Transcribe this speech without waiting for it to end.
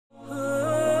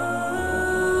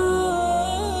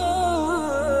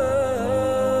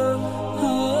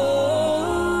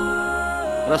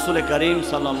রাসূল করিম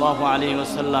সাল্লাল্লাহু আলাইহি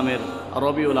ওয়াসাল্লামের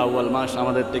রবিউল আউয়াল মাস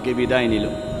আমাদের থেকে বিদায় নিল।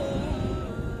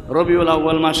 রবিউল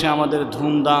আউয়াল মাসে আমাদের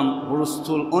ধুমধাম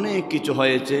হুলস্থুল অনেক কিছু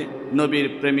হয়েছে। নবীর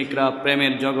প্রেমিকরা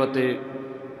প্রেমের জগতে,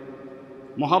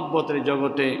 মহব্বতের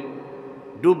জগতে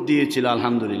ডুব দিয়েছিল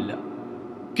আলহামদুলিল্লাহ।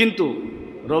 কিন্তু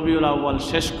রবিউল আউয়াল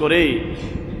শেষ করেই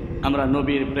আমরা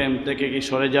নবীর প্রেম থেকে কি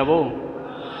সরে যাব?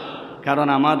 কারণ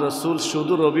আমার রসুল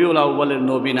শুধু রবিউল আউয়ালের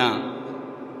নবী না,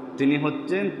 তিনি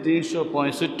হচ্ছেন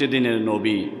 365 দিনের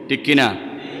নবী, ঠিক কিনা?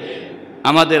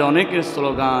 আমাদের অনেকের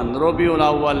স্লোগান রবিউল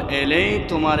আউয়াল এলেই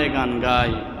তোমারে গান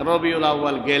গাই, রবিউল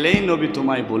আউয়াল গেলেই নবী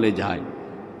তোমায় বলে যায়,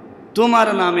 তোমার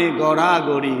নামে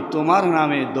গড়াগড়ি, তোমার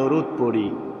নামে দরুদ পড়ি,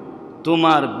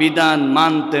 তোমার বিধান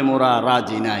মানতে মোরা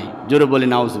রাজি নাই। জোরে বলি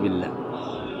নাউজুবিল্লাহ।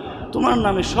 তোমার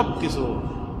নামে সব কিছু,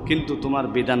 কিন্তু তোমার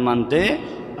বিধান মানতে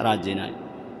রাজি নাই।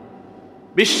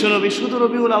 বিশ্বনবী শুধু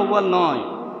রবিউল আউয়াল নয়,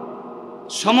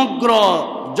 সমগ্র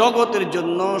জগতের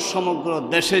জন্য, সমগ্র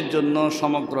দেশের জন্য,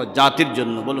 সমগ্র জাতির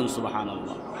জন্য। বলুন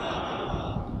সুবহানাল্লাহ।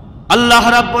 আল্লাহ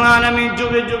রাব্বুল আলামিন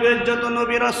যুগে যুগে যত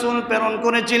নবী রাসূল প্রেরণ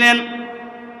করেছিলেন,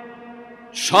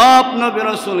 সব নবী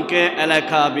রাসূলকে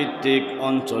এলাকা ভিত্তিক,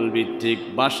 অঞ্চল ভিত্তিক,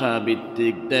 ভাষা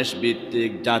ভিত্তিক, দেশ ভিত্তিক,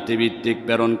 জাতি ভিত্তিক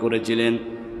প্রেরণ করেছিলেন।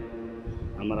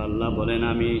 আমার আল্লাহ বলেন,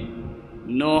 আমি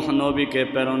নূহ নবীকে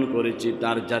প্রেরণ করেছি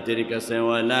তার জাতির কাছে,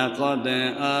 ওয়ালাকাদ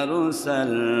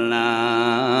আরসালনা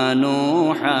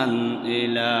নূহান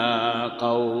ইলা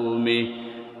কওমি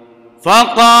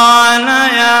ফাকালা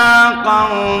ইয়া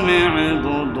কওমি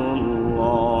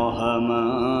ইবুদুল্লাহা মা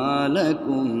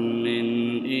লাকুম মিন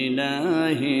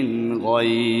ইলাহিন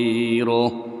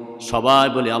গায়রুহু। সবাই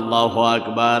বলি আল্লাহু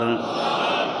আকবার।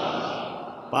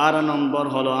 পারা নম্বর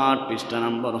হলো 8, পৃষ্ঠা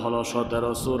নম্বর হলো 17,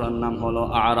 সূরার নাম হলো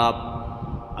আরাফ।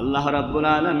 আল্লাহ রাব্বুল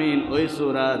আলামিন ওই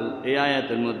সূরার এই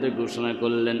আয়াতের মধ্যে ঘোষণা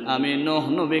করলেন, আমি নূহ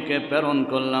নবীকে প্রেরণ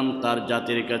করলাম তার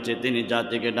জাতির কাছে। তিনি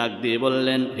জাতিকে ডাক দিয়ে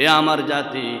বললেন, হে আমার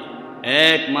জাতি,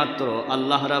 একমাত্র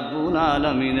আল্লাহ রাব্বুল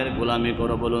আলামিনের গোলামি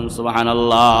করো। বলুন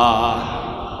সুবহানাল্লাহ।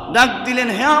 ডাক দিলেন,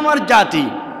 হে আমার জাতি।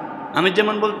 আমি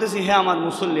যেমন বলতেছি হে আমার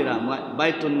মুসল্লিরা,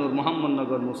 বাইতুন নূর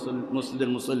মোহাম্মদনগর মসজিদের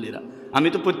মুসল্লিরা, আমি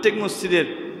তো প্রত্যেক মসজিদের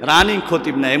রানিং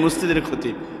খতিব না, এই মসজিদের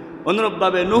খতিব।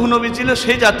 অনুরূপভাবে নূহ নবী ছিল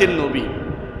সেই জাতির নবী,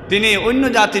 তিনি অন্য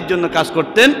জাতির জন্য কাজ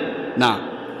করতেন না।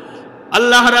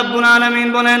 আল্লাহ রাব্বুল আলামিন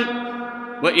বলেন,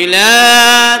 ওয়া ইলা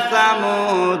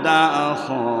সামুদ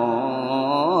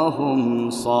আখাহুম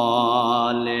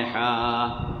সালিহা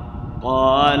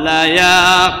ক্বালা ইয়া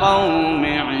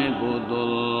কওমি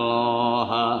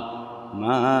ইবুদুল্লাহা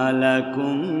মা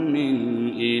লাকুম মিন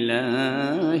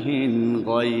ইলাহিন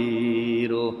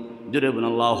গায়রুহু। জোরে বলুন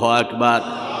আল্লাহু আকবার।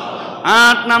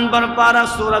 8 নম্বর পারা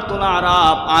সূরাতুল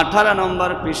আরাফ 18 নম্বর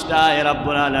পৃষ্ঠায়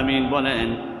রাব্বুল আলামিন বলেন,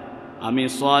 আমি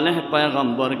সালেহ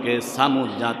পয়গম্বরকে সামুদ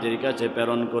জাতির কাছে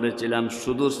প্রেরণ করেছিলাম।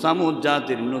 শুধু সামুদ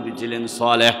জাতির নবী ছিলেন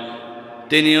সালেহ।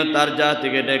 তিনিও তার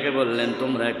জাতিকে ডেকে বললেন,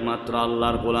 তোমরা একমাত্র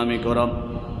আল্লাহর গোলামি করো।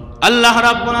 আল্লাহ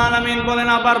রাব্বুল আলামিন বলেন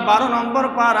আবার 12 নম্বর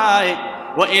পারায়,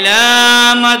 ওয়া ইলা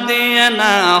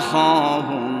মাদিয়ানা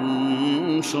আখাহুম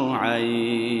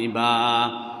শুআইবা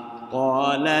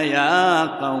قال يا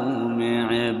قوم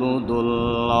اعبدوا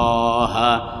الله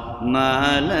ما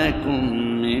لكم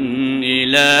من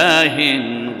إله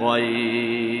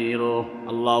غيره।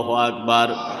 الله أكبر।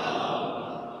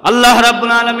 আল্লাহ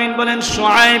রাব্বুল আলামিন বলেন,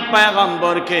 শুআইব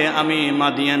পয়গম্বরকে আমি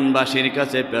মাদিয়ানবাসীর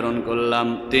কাছে প্রেরণ করলাম।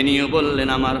 তিনিও বললেন,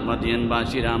 আমার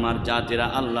মাদিয়ানবাসীরা, আমার জাতিরা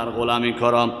আল্লাহর গোলামি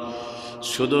করো।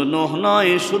 শুধু নূহ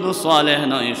নয়, শুধু সালেহ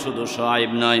নয়, শুধু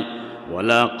শুআইব নয়,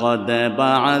 وَلَقَدْ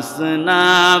بَعَثْنَا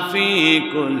فِي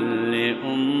كُلِّ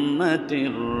أُمَّةٍ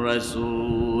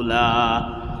رَسُولًا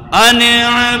أَنِ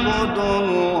اعْبُدُوا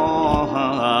اللَّهَ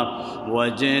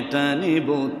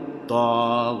وَاجْتَنِبُوا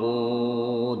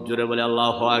الطَّاغُوتَ। জোরে বলে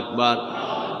আল্লাহু আকবার।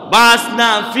 বাসনা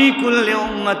ফি কুল্লি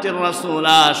উম্মাতির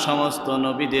রাসূলা, সমস্ত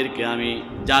নবীদেরকে আমি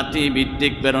জাতি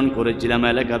ভিত্তিক প্রেরণ করেছিলাম,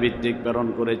 এলাকা ভিত্তিক প্রেরণ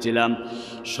করেছিলাম।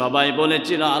 সবাই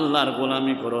বলেছিল আল্লাহর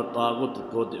গোলামি করো,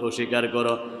 তাগুতকে অস্বীকার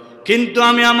করো। কিন্তু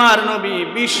আমি আমার নবী,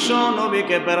 বিশ্ব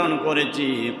নবীকে প্রেরণ করেছি।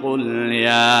 কুল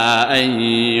ইয়া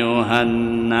আইয়ুহান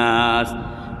নাস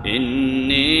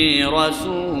ইন্নী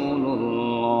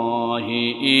রাসূলুল্লাহি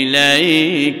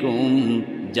ইলাইকুম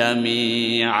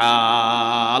জামিআ।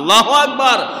 আল্লাহু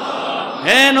আকবার।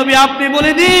 হে নবী, আপনি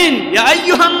বলে দিন, ইয়া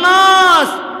আইয়ুহান নাস,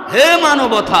 হে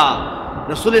মানবতা।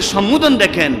 রাসূলের সম্বোধন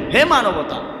দেখেন, হে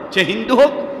মানবতা। সে হিন্দু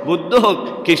হোক, বুদ্ধ হোক,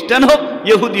 খ্রিস্টান হোক,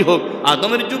 ইহুদি হোক,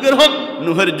 আদমের যুগের হোক,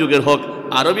 নূহের যুগের হোক,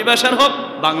 আরবি ভাষার হোক,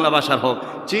 বাংলা ভাষার হোক,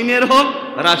 চীনের হোক,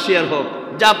 রাশিয়ার হোক,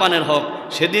 জাপানের হোক,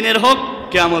 সেদিনের হোক,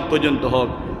 কিয়ামত পর্যন্ত হোক।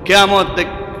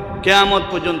 কিয়ামত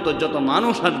পর্যন্ত যত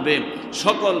মানুষ আসবে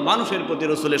সকল মানুষের প্রতি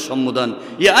রাসূলের সম্বোধন,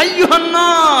 ইয়া আইয়ুহান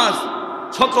নাস,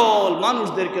 সকল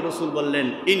মানুষদেরকে রসুল বললেন,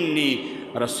 ইন্নী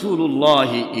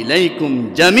রাসূলুল্লাহি ইলাইকুম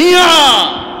জামিয়া,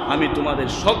 আমি তোমাদের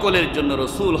সকলের জন্য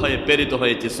রসুল হয়ে প্রেরিত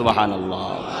হয়েছি। সুবহানাল্লাহ।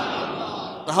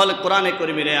 তাহলে কোরআনে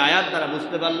কারীমের এই আয়াত দ্বারা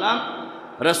বুঝতে পারলাম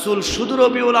রসুল শুধু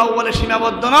রবিউল আউয়ালে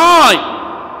সীমাবদ্ধ নয়,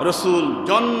 রসুল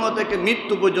জন্ম থেকে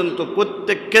মৃত্যু পর্যন্ত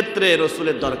প্রত্যেক ক্ষেত্রে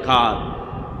রসুলের দরকার।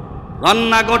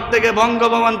 রান্নাঘর থেকে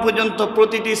বঙ্গভবন পর্যন্ত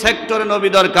প্রতিটি সেক্টরে নবী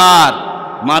দরকার।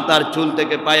 মাথার চুল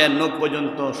থেকে পায়ের নখ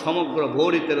পর্যন্ত সমগ্র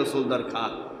ভৌরিতে রসুল দরকার।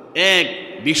 এক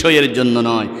বিষয়ের জন্য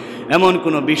নয়, এমন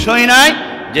কোনো বিষয় নাই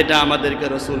যেটা আমাদেরকে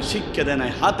রসুল শিক্ষা দেয়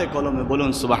নাই হাতে কলমে।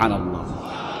 বলুন সুবহানাল্লাহ।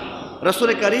 রসুল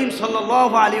করিম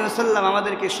সাল্লাল্লাহু আলাইহি ওয়াসাল্লাম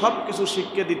আমাদেরকে সব কিছু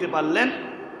শিক্ষা দিতে পারলেন।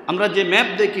 আমরা যে ম্যাপ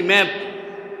দেখি, ম্যাপ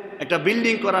একটা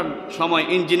বিল্ডিং করার সময়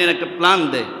ইঞ্জিনিয়ার একটা প্ল্যান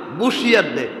দেয়, বুশিয়ার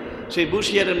দেয়। সেই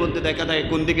বুশিয়ারের মধ্যে দেখা থাকে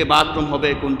কোন দিকে বাথরুম হবে,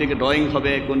 কোন দিকে ড্রয়িং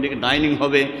হবে, কোন দিকে ডাইনিং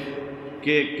হবে,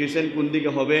 কে কিচেন কোন দিকে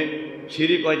হবে,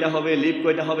 সিঁড়ি কয়টা হবে, লিফট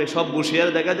কয়টা হবে, সব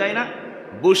বুশিয়ারে দেখা যায় না?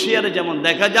 বুশিয়ারে যেমন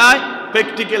দেখা যায়,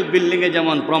 প্র্যাকটিক্যাল বিল্ডিংয়ে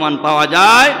যেমন প্রমাণ পাওয়া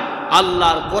যায়,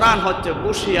 আল্লাহর কোরআন হচ্ছে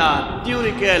বুশিয়ার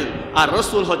থিওরিক্যাল, আর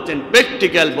রসুল হচ্ছেন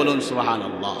প্র্যাকটিক্যাল। বলুন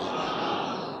সুবহানাল্লাহ।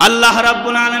 আল্লাহ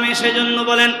রাব্বুল আলামিন সেজন্য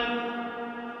বলেন,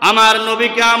 আমার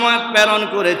নবীকে আমি প্রেরণ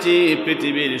করেছি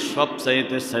পৃথিবীর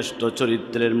সবচাইতে শ্রেষ্ঠ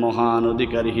চরিত্রের মহান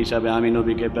অধিকারী হিসাবে আমি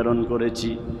নবীকে প্রেরণ করেছি।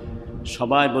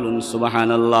 সবাই বলুন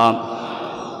সুবহানাল্লাহ।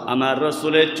 আমার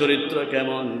রসুলের চরিত্র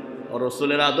কেমন,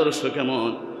 রসুলের আদর্শ কেমন,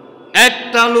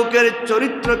 একটা লোকের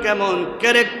চরিত্র কেমন,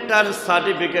 ক্যারেক্টার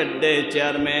সার্টিফিকেট দেয়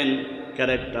চেয়ারম্যান,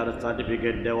 ক্যারেক্টার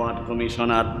সার্টিফিকেট দেয় ওয়ার্ড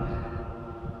কমিশনার।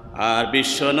 আর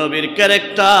বিশ্ব নবীর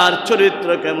ক্যারেক্টার চরিত্র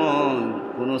কেমন,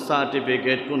 কোনো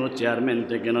সার্টিফিকেট কোনো চেয়ারম্যান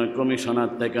থেকে নয়,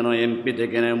 কমিশনার থেকে নয়, এমপি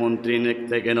থেকে নয়, মন্ত্রী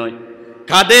থেকে নয়।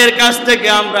 কাদের কাছ থেকে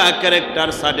আমরা ক্যারেক্টার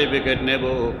সার্টিফিকেট নেব?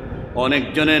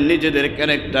 অনেকজনের নিজেদের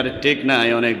ক্যারেক্টার ঠিক নাই,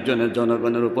 অনেকজনের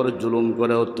জনগণের উপর জুলুম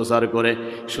করে, অত্যাচার করে।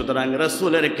 সুতরাং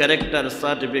রাসূলের ক্যারেক্টার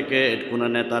সার্টিফিকেট কোনো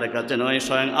নেতার কাছে নয়,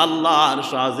 স্বয়ং আল্লাহর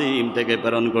আজিম থেকে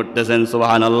প্রেরণ করতেছেন।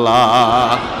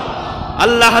 সুবহানাল্লাহ।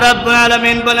 আল্লাহ রাব্বুল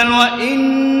আলামিন বলেন, ওয়া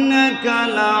ইন্নাকা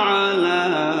লাআলা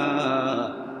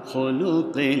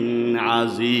খুলুকিন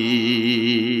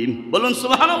আযীম। বলুন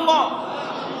সুবহানাল্লাহ।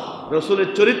 রাসূলের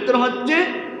চরিত্র হচ্ছে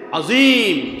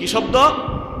আযীম। কি শব্দ?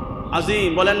 আজিম।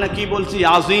 বলেন না কি বলছি?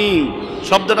 আজিম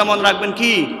শব্দটা মনে রাখবেন।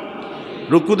 কি?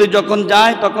 রুকুতে যখন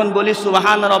যায় তখন বলি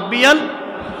সুবহান রাব্বিয়াল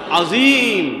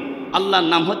আজিম। আল্লাহর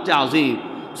নাম হচ্ছে আজিম।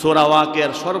 সূরা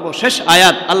ওয়াকিয়ার সর্বশেষ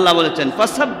আয়াত আল্লাহ বলেছেন,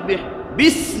 ফাসাব্বিহ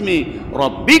বিসমি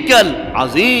রাব্বিকাল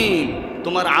আজিম।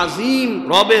 তোমার আজিম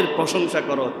রবের প্রশংসা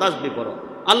করো, তাসবিহ করো।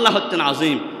 আল্লাহ হচ্ছেন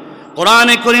আজিম।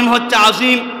 কোরআনে কারীম হচ্ছে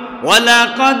আজিম।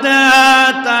 ওয়ালাকাদ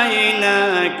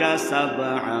আতাইনাকা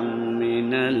সাবআম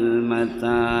মিনাল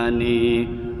মাতানি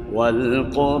ওয়াল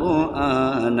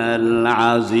কুরআনাল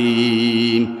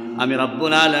আযীম। আমি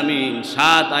রব্বুল আলামিন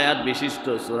 7 আয়াত বিশিষ্ট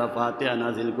সূরা ফাতিহা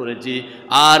নাজিল করেছি,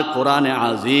 আর কোরআনে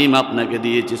আযীম আপনাকে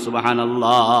দিয়েছি।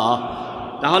 সুবহানাল্লাহ।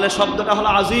 তাহলে শব্দটা হলো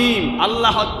আযীম।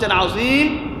 আল্লাহ হচ্ছেন আযীম,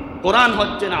 কোরআন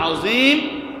হচ্ছেন আযীম,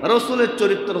 রাসূলের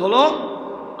চরিত্র হলো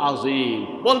আযীম।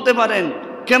 বলতে পারেন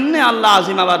কেমনে আল্লাহ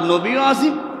আযীম আবার নবীও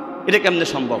আযীম? এটা কেমনে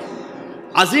সম্ভব?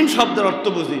 আযীম শব্দের অর্থ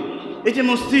বুঝি। এই যে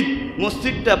মসজিদ,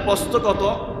 মসজিদটা প্রস্থ কত,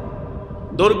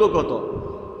 দৈর্ঘ্য কত?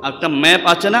 একটা ম্যাপ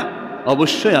আছে না?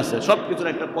 অবশ্যই আছে। সব কিছুর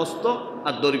একটা প্রস্থ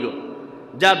আর দৈর্ঘ্য।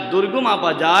 যার দৈর্ঘ্য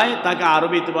মাপা যায় তাকে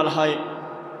আরবিতে বলা হয়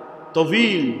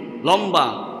তবিল, লম্বা।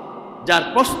 যার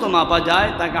প্রস্থ মাপা যায়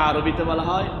তাকে আরবিতে বলা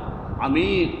হয়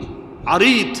আমিক,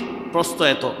 আরিত, প্রস্থ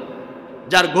এত।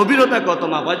 যার গভীরতা কত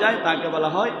মাপা যায় তাকে বলা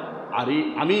হয়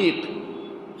আমিক।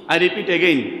 আই রিপিট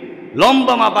এগেইন,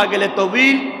 লম্বা মাপা গেলে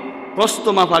তবিল, প্রস্থ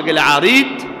মাপা গেলে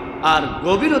আরিত, আর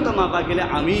গভীরতা মাপা গেলে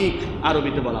আমিক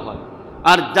আরবিতে বলা হয়।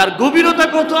 আর যার গভীরতা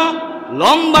কত,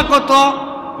 লম্বা কত,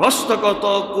 প্রস্থ কত,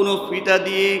 কোনো ফিতা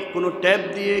দিয়ে কোনো ট্যাপ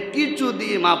দিয়ে কিছু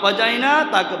দিয়ে মাপা যায় না,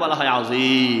 তাকে বলা হয়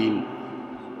আযীম।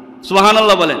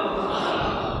 সুবহানাল্লাহ বলেন।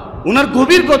 উনার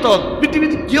গভীর কত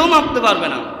পৃথিবীতে কেউ মাপতে পারবে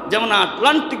না। যেমন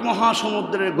আটলান্টিক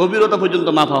মহাসমুদ্রের গভীরতা পর্যন্ত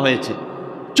মাপা হয়েছে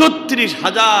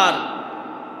 ৩৬,০০০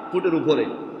 ফুটের উপরে।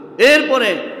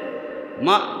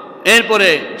 এরপরে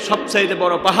সবচাইতে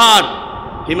বড় পাহাড়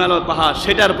হিমালয় পাহাড়,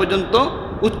 সেটার পর্যন্ত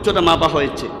উচ্চতা মাপা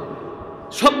হয়েছে।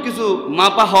 সব কিছু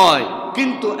মাপা হয়,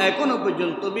 কিন্তু এখনো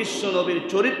পর্যন্ত বিশ্ব নবীর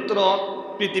চরিত্র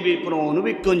পৃথিবীর কোনো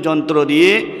অনুবীক্ষণ যন্ত্র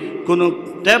দিয়ে, কোনো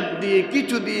ট্যাপ দিয়ে,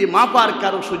 কিছু দিয়ে মাপার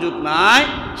কারো সুযোগ নাই।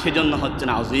 সেজন্য হচ্ছেন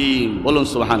আযীম। বলুন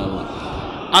সুবহানাল্লাহ।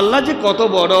 আল্লাহ যে কত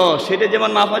বড় সেটা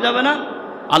যেমন মাপা যাবে না,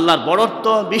 আল্লাহর বড়ত্ব,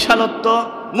 বিশালত্ব,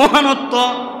 মহানত্ব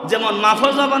যেমন মাপা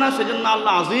যাবে না, সেজন্য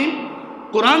আল্লাহ আযীম।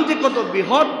 কোরআন যে কত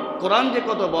বৃহৎ, কোরআন যে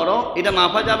কত বড়, এটা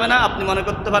মাপা যাবে না। আপনি মনে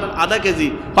করতে পারেন আধা কেজি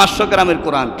 500 গ্রামের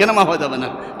কোরআন, কেন মাপা যাবে না?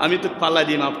 আমি তো পাল্লা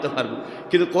দিয়ে মাপতে পারবো।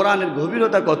 কিন্তু কোরআনের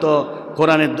গভীরতা কত,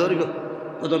 কোরআনের দৈর্ঘ্য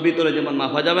কত ভিতরে যেমন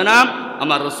মাফা যাবে না,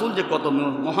 আমার রসুল যে কত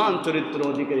মহান চরিত্র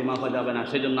অধিকারী মাফা যাবে না।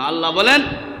 সেজন্য আল্লাহ বলেন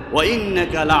ওয়া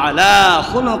ইন্নাকা লাআলা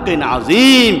খুলুকিন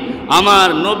আযীম, আমার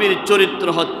নবীর চরিত্র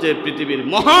হচ্ছে পৃথিবীর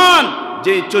মহান,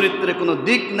 যে চরিত্রে কোনো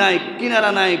দিক নাই,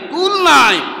 কিনারা নাই, কুল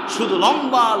নাই, শুধু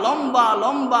লম্বা লম্বা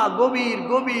লম্বা, গভীর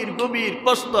গভীর গভীর,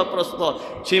 প্রস্থ প্রস্থ,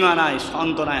 সীমা নাই,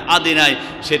 অন্ত নাই, আদি নাই,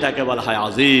 সেটাকে বলা হয়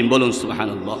আযীম। বলুন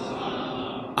সুবহানাল্লাহ।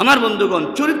 আমার বন্ধুগণ,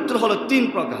 চরিত্র হলো তিন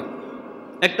প্রকার।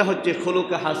 একটা হচ্ছে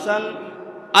খুলুকে হাসান,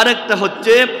 আরেকটা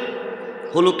হচ্ছে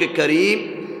খুলুকে করিম,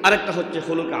 আরেকটা হচ্ছে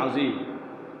খুলুকে আযীম।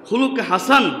 খুলুকে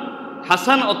হাসান,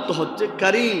 হাসান অর্থ হচ্ছে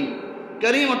করিম,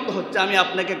 করিম অর্থ হচ্ছে আমি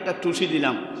আপনাকে একটা টুসি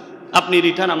দিলাম, আপনি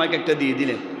রিটার্ন আমাকে একটা দিয়ে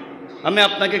দিলেন। আমি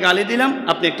আপনাকে গালি দিলাম,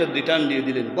 আপনি একটা রিটার্ন দিয়ে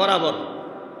দিলেন। বরাবর,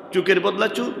 চুকের বদলা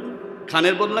চুক,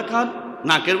 খানের বদলা খান,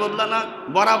 নাকের বদলা নাক,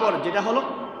 বরাবর যেটা হলো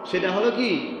সেটা হলো কি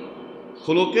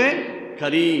খুলুকে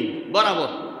করিম।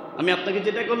 বরাবর আমি আপনাকে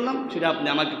যেটা করলাম সেটা আপনি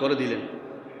আমাকে করে দিলেন।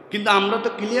 কিন্তু আমরা তো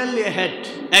ক্লিয়ারলি হেড,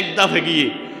 এক দাফে গিয়ে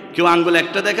কেউ আঙ্গুল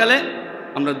একটা দেখালে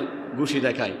আমরা ঘুষি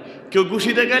দেখাই, কেউ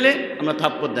ঘুষি দেখালে আমরা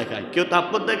থাপ্পড় দেখাই, কেউ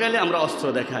থাপ্পড় দেখালে আমরা অস্ত্র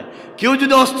দেখাই, কেউ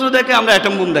যদি অস্ত্র দেখায় আমরা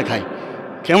অ্যাটম বোম দেখাই।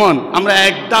 কেমন আমরা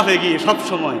এক দাফে গিয়ে সব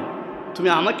সময় তুমি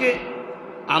আমাকে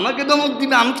আমাকে ধমক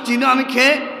দিবে, আমাকে চিনো, আমি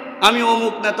খেয়ে আমি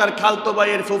অমুক নেতার খালতো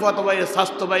ভাইয়ের, ফুফাতো ভাইয়ের,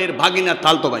 স্বাস্থ্য ভাইয়ের ভাগিনার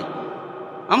তালতো ভাই,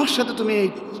 আমার সাথে তুমি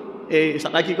এই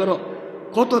কি করো,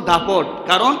 কত দাপট।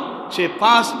 কারণ সে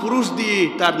 5 পুরুষ দিয়ে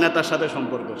তার নেতার সাথে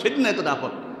সম্পর্ক, সেদিন এত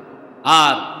দাপট।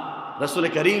 আর রাসূল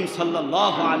করিম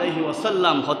সাল্লাল্লাহু আলাইহি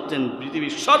ওয়াসাল্লাম হচ্ছেন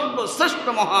পৃথিবীর সর্বশ্রেষ্ঠ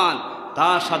মহান,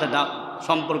 তার সাথে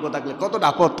সম্পর্ক থাকলে কত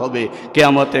দাপট হবে,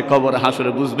 কিয়ামতে কবর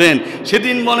হাসরে বুঝবেন।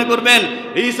 সেদিন মনে করবেন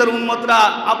ঈসার উম্মতরা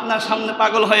আপনার সামনে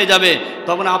পাগল হয়ে যাবে,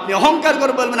 তখন আপনি অহংকার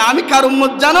করে বলবেন আমি কার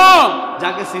উম্মত জানো,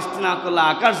 যাকে সৃষ্টি না করলে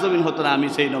আকাশ জমিন হতো না, আমি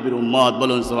সেই নবীর উম্মত।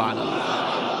 বলুন সুবহানাল্লাহ,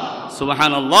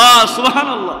 সুবহানাল্লাহ,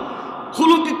 সুবহানাল্লাহ।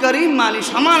 খুলুকে করিম মানে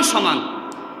সমান সমান।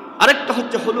 আরেকটা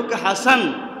হচ্ছে খুলুকে হাসান,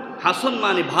 হাসান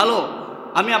মানে ভালো।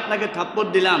 আমি আপনাকে থাপ্পড়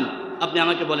দিলাম, আপনি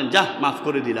আমাকে বলেন যা মাফ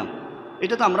করে দিলাম,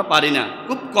 এটা তো আমরা পারি না,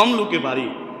 খুব কম লোকে পারি।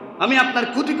 আমি আপনার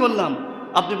ক্ষতি করলাম,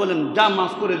 আপনি বলেন যা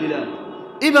মাফ করে দিলাম।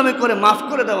 এইভাবে করে মাফ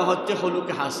করে দেওয়া হচ্ছে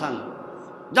খুলুকে হাসান,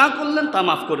 যা করলেন তা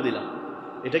মাফ করে দিলাম।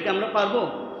 এটাকে আমরা পারবো?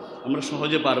 আমরা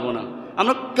সহজে পারবো না।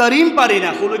 আমরা করিম পারি না,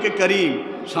 খুলুকে করিম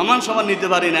সমান সমান নিতে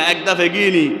পারি না, এক দাফ এগিয়ে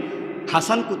নিই।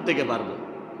 হাসান কোত্থেকে পারবো?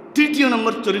 তৃতীয়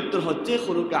নম্বর চরিত্র হচ্ছে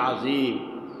খুলুকে আযীম।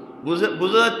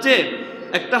 বোঝা যাচ্ছে?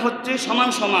 একটা হচ্ছে সমান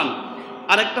সমান,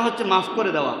 আরেকটা হচ্ছে মাফ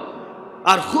করে দেওয়া।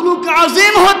 আর খুলুকে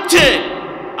আযীম হচ্ছে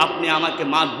আপনি আমাকে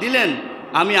মাফ দিলেন,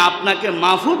 আমি আপনাকে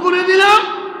মাফও করে দিলাম,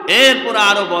 এরপর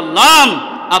আরো বললাম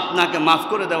আপনাকে মাফ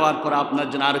করে দেওয়ার পর আপনার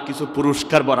জন্য আরো কিছু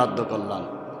পুরস্কার বরাদ্দ করলাম।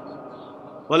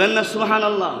 বলেন না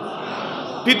সুবহানাল্লাহ।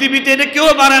 পৃথিবীতে এটা কেউ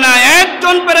পারে না,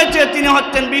 একজন পেরেছে, তিনি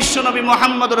হচ্ছেন বিশ্বনবী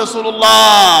মুহাম্মদ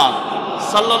রাসূলুল্লাহ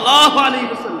সাল্লাল্লাহু আলাইহি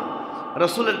ওয়াসাল্লাম।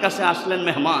 রাসূলের কাছে আসলেন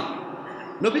মেহমান,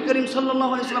 নবী করিম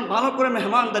সাল্লাল্লাহু আলাইহি ওয়াসাল্লাম ভালো করে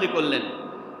মেহমানদারি করলেন।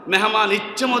 মেহমান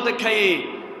ইচ্ছে মতো খেয়ে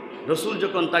রসুল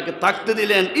যখন তাকে তাকতে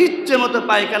দিলেন, ইচ্ছে মতো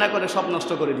পায়খানা করে সব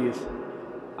নষ্ট করে দিয়েছে।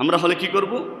 আমরা হলে কি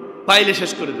করব? পাইলে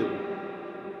শেষ করে দেব।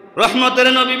 রহমতের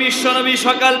নবী বিশ্বনবী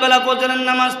সকালবেলা ফজরের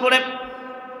নামাজ পড়ে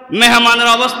মেহমানের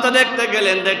অবস্থা দেখতে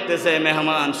গেলেন। দেখতেছে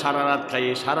মেহমান সারা রাত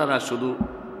খাইয়ে সারা রাত শুধু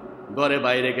ঘরে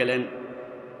বাইরে গেলেন।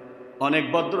 অনেক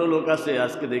ভদ্রলোক আছে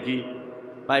আজকে দেখি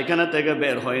পায়খানা থেকে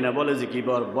বের হয় না, বলে যে কি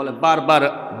বলে বারবার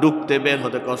ঢুকতে বের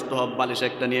হতে কষ্ট হবে, বালিশ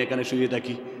একটা নিয়ে এখানে শুয়ে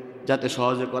থাকি যাতে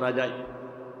সহজে করা যায়।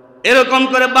 এরকম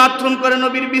করে বাথরুম করে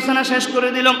নবীর বিছানা শেষ করে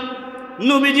দিল।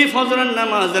 নবীজি ফজরের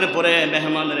নামাজের পরে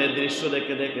মেহমানের দৃশ্য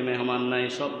দেখে দেখে মেহমান নাই,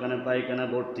 সবখানে পায়খানা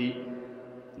ভর্তি।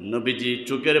 নবীজি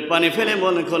চোখের পানি ফেলে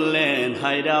মনে করলেন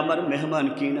হায়রে আমার মেহমান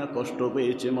কি না কষ্ট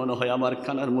পেয়েছে, মনে হয় আমার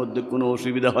খানার মধ্যে কোনো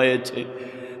অসুবিধা হয়েছে।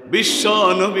 বিশ্ব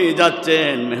নবী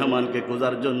যাচ্ছেন মেহমানকে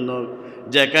খোঁজার জন্য,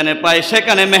 যেখানে পায়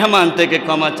সেখানে মেহমান থেকে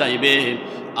ক্ষমা চাইবে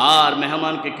আর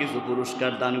মেহমানকে কিছু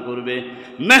পুরস্কার দান করবে।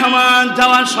 মেহমান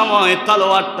যাওয়ার সময়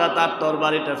তলোয়ারটা তার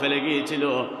তরবারিটা ফেলে গিয়েছিল,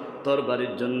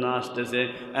 তরবারির জন্য আসতেছে।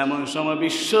 এমন সময়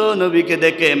বিশ্ব নবীকে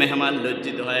দেখে মেহমান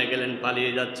লজ্জিত হয়ে গেলেন,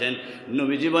 পালিয়ে যাচ্ছেন।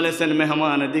 নবীজি বলেছেন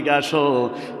মেহমান এদিকে আসো,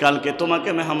 কালকে তোমাকে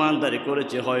মেহমানদারি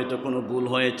করেছে, হয়তো কোনো ভুল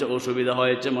হয়েছে, অসুবিধা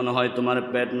হয়েছে, মনে হয় তোমার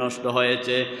পেট নষ্ট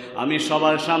হয়েছে, আমি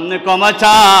সবার সামনে ক্ষমা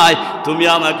চাই, তুমি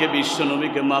আমাকে বিশ্ব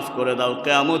নবীকে মাফ করে দাও,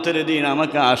 কিয়ামতের দিন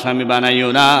আমাকে আসামি বানাইও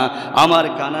না, আমার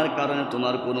কানার কারণে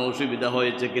তোমার কোনো অসুবিধা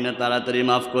হয়েছে কিনা তাড়াতাড়ি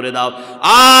মাফ করে দাও,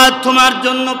 আর তোমার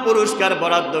জন্য পুরস্কার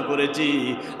বরাদ্দ করেছি,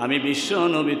 আমি বিশ্ব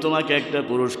নবী তোমাকে একটা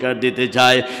পুরস্কার দিতে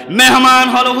চাই। মেহমান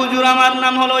হলো হুজুর আমার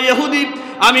নাম হলো ইহুদি,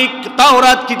 আমি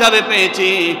তাওরাত কিতাবে পেয়েছি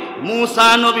মুসা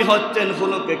নবী হচ্ছেন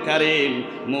খুলুকে কারীম।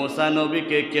 মুসা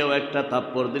নবীকে কেউ একটা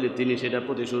থাপ্পড় দিলে তিনি সেটা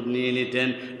প্রতিশোধ নিয়ে নিতেন,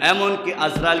 এমনকি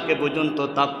আজরাইলকে পর্যন্ত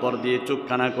থাপ্পড় দিয়ে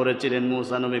চোখখানা করেছিলেন।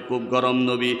 মুসা নবী খুব গরম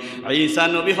নবী। ঈসা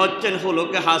নবী হচ্ছেন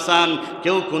খুলুকে হাসান,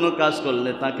 কেউ কোনো কাজ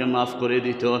করলে তাকে মাফ করে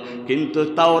দিত। কিন্তু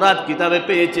তাওরাত কিতাবে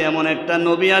পেয়েছে এমন একটা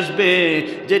নবী আসবে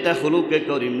যেটা খুলুকে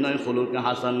করিম নয়, খুলুকে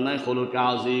হাসান নয়, খুলুকে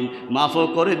আজিম, মাফও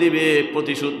করে দিবে,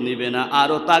 প্রতিশোধ নিবে না,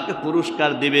 আরও তাকে পুরস্কার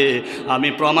দিবে। আমি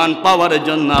প্রমাণ পাওয়ার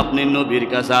জন্য আপনি নবীর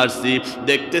কাছে আসছি,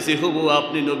 দেখতেছি হুবু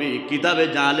আপনি নবী, কিতাবে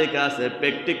যা লেখা আছে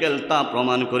প্র্যাকটিক্যাল তা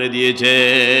প্রমাণ করে দিয়েছে।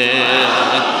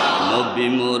 নবী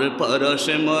মোর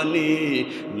পরশমণি,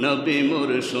 নবী মোর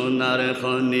সোনার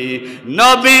খনি,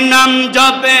 নবী নাম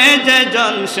জপে যে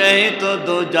জন সেই তো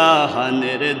দো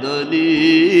জাহানের দলি,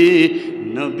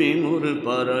 নবী মোর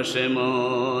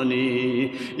পরশমণি।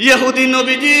 ইহুদি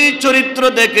নবীজি চরিত্র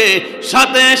দেখে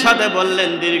সাথে সাথে বললেন,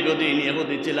 দীর্ঘদিন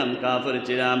ইহুদি ছিলাম, কাফের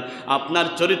ছিলাম, আপনার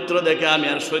চরিত্র দেখে আমি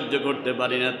আর সহ্য করতে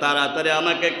পারি না, তাড়াতাড়ি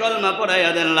আমাকে কলমা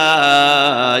পড়াইয়া দেন, লা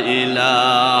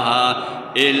ইলাহা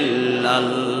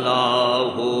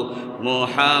ইল্লাল্লাহু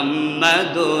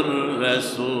মুহাম্মাদুর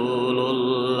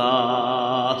রাসূলুল্লাহ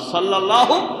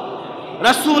সাল্লাল্লাহু।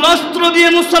 রাসূল অস্ত্র দিয়ে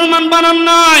মুসলমান বানান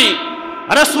নাই,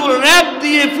 রাসূল র‍্যাব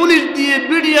দিয়ে, পুলিশ দিয়ে,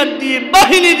 বিডিআর দিয়ে,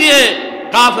 বাহিনী দিয়ে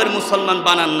কাফের মুসলমান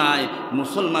বানান নাই।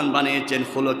 মুসলমান বানিয়েছেন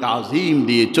খুলুক আজিম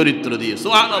দিয়ে, চরিত্র দিয়ে।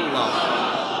 সুবহানাল্লাহ।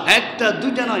 একটা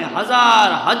দুইটা নয়, হাজার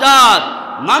হাজার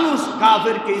মানুষ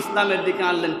কাফেরকে ইসলামের দিকে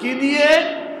আনলেন কি দিয়ে?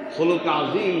 খুলুক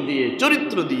আজিম দিয়ে,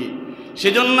 চরিত্র দিয়ে।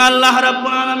 সেজন্য আল্লাহ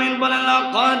রাব্বুল আলামিন বলেন,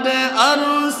 লাকাদ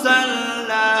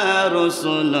আরসালনা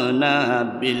রুসুলানা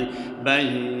বিল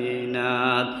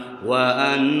বাইনাত ওয়া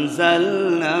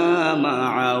আনজালনা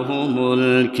মাআহুমুল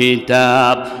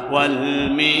কিতাব ওয়াল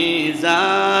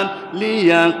মিজান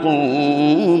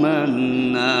লিয়াকুমান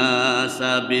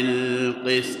নাসা বিল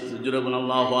কিসত। জোরে বলুন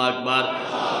আল্লাহু আকবার।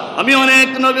 আমি অনেক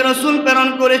নবী রাসূল প্রেরণ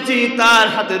করেছি, তার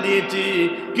হাতে দিয়েছি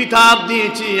কিতাব,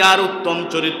 দিয়েছি আর উত্তম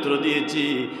চরিত্র দিয়েছি,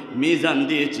 মিজান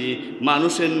দিয়েছি,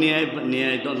 মানুষের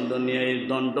ন্যায়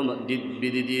দণ্ড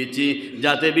বিধি দিয়েছি,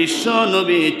 যাতে বিশ্ব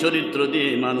নবী চরিত্র দিয়ে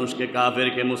মানুষকে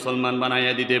কাফেরকে মুসলমান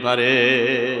বানাইয়া দিতে পারে।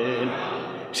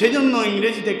 সেজন্য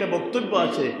ইংরেজিতে একটা বক্তব্য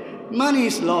আছে, money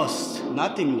is loss,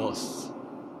 nothing loss,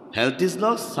 health is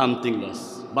loss, something loss,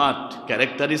 but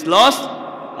character is loss,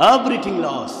 everything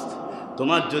loss.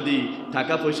 তোমার যদি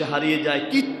টাকা পয়সা হারিয়ে যায়,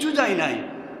 কিচ্ছু যায় নাই,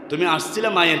 তুমি আসছিলে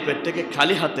মায়ের পেট থেকে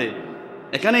খালি হাতে,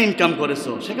 এখানে ইনকাম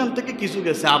করেছো, সেখান থেকে কিছু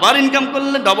গেছে, আবার ইনকাম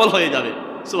করলে ডবল হয়ে যাবে।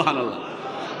 সুবহানাল্লাহ।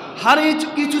 হারিয়েছো,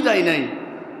 কিছু যায় নাই,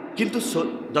 কিন্তু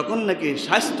যখন নাকি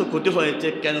স্বাস্থ্য ক্ষতি হয়েছে,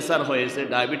 ক্যান্সার হয়েছে,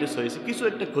 ডায়াবেটিস হয়েছে, কিছু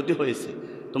একটা ক্ষতি হয়েছে,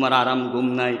 তোমার আরাম, ঘুম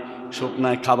নাই, সুখ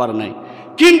নাই, খাবার নাই,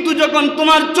 কিন্তু যখন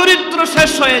তোমার চরিত্র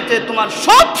শেষ হয়েছে, তোমার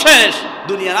সব শেষ,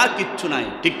 দুনিয়ার আর কিচ্ছু নাই।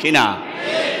 ঠিক কিনা?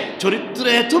 চরিত্র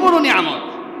এত বড় নিয়ামত।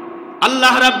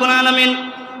 আল্লাহ রাব্বুল আলামিন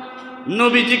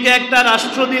নবীজিকে একটা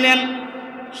রাষ্ট্র দিলেন,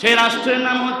 সেই রাষ্ট্রের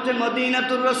নাম হচ্ছে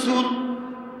মদিনাতুর রাসূল।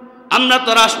 আমরা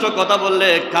তো রাষ্ট্র কথা বললে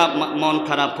মন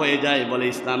খারাপ হয়ে যায়, বলে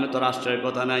ইসলামে তো রাষ্ট্রের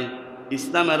কথা নাই,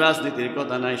 ইসলামের রাজনীতির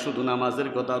কথা নাই, শুধু নামাজের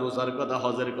কথা, রোজার কথা,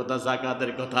 হজের কথা,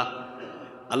 যাকাতের কথা।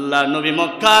 আল্লাহ নবী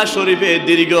মক্কা শরীফে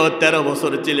দীর্ঘ 13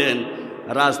 বছর ছিলেন,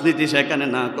 রাজনীতি সেখানে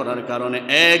না করার কারণে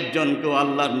একজনকেও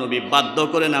আল্লাহর নবী বাধ্য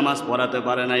করে নামাজ পড়াতে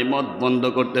পারে নাই, মদ বন্ধ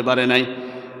করতে পারে নাই।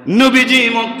 নবীজি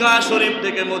মক্কা শরীফ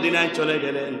থেকে মদিনায় চলে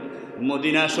গেলেন,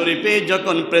 মদিনা শরীফে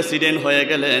যখন প্রেসিডেন্ট হয়ে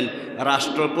গেলেন,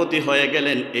 রাষ্ট্রপতি হয়ে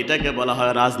গেলেন, এটাকে বলা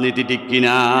হয় রাজনীতি। ঠিক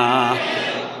কিনা?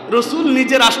 রাসূল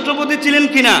নিজে রাষ্ট্রপতি ছিলেন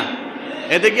কিনা,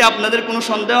 এতে কি আপনাদের কোনো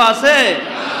সন্দেহ আছে?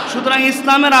 সুতরাং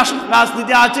ইসলামের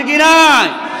রাজনীতি আছে কি নাই?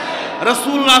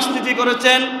 রাসূল রাজনীতি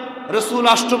করেছেন, রাসূল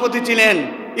রাষ্ট্রপতি ছিলেন।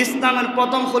 ইসলামের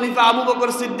প্রথম খলিফা আবু বকর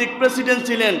সিদ্দিক প্রেসিডেন্ট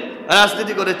ছিলেন,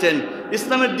 রাজনীতি করেছেন।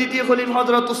 ইসলামের দ্বিতীয় খলিফা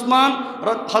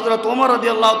হযরত ওমর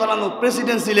রাদিয়াল্লাহু তাআলা আনহু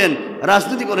প্রেসিডেন্ট ছিলেন,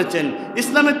 রাজনীতি করেছেন।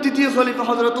 ইসলামের তৃতীয় খলিফা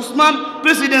হযরত উসমান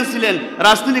প্রেসিডেন্ট ছিলেন,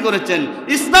 রাজনীতি করেছেন।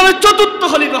 ইসলামের চতুর্থ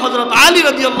খলিফা হযরত আলী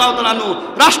রাদিয়াল্লাহু তাআলা আনহু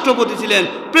রাষ্ট্রপতি ছিলেন,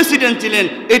 প্রেসিডেন্ট ছিলেন।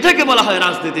 এটাকে বলা হয়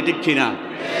রাজনীতি। ঠিক কিনা?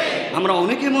 আমরা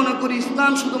অনেকে মনে করি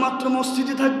ইসলাম শুধুমাত্র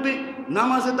মসজিদে থাকবে,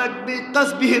 নামাজে থাকবে,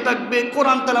 তাসবিহে থাকবে,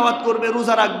 কোরআন তেলাওয়াত করবে,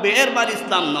 রোজা রাখবে, এর বাইরে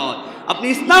ইসলাম নয়। আপনি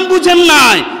ইসলাম বুঝেন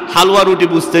নাই, হালুয়া রুটি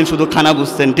বুঝতেন, শুধু খানা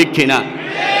বুঝতেন। ঠিক কিনা?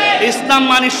 ইসলাম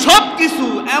মানে সব কিছু,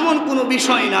 এমন কোনো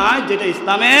বিষয় নাই যেটা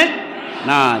ইসলামে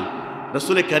নাই।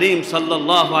 রাসূল করিম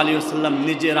সাল্লাল্লাহু আলাইহি ওয়াসাল্লাম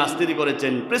নিজে রাজনীতি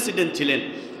করেছেন, প্রেসিডেন্ট ছিলেন।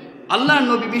 আল্লাহর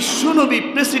নবী, বিশ্ব নবী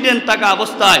প্রেসিডেন্ট থাকা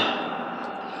অবস্থায়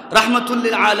রাহমাতুল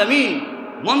লিল আলামিন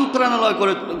মন্ত্রণালয়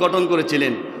গঠন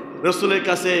করেছিলেন। রাসূলের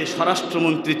কাছে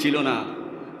স্বরাষ্ট্রমন্ত্রী ছিল না,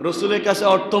 রাসূলের কাছে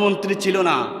অর্থমন্ত্রী ছিল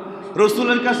না,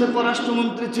 রাসূলের কাছে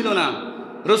পররাষ্ট্রমন্ত্রী ছিল না,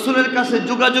 রাসূলের কাছে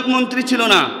যোগাযোগ মন্ত্রী ছিল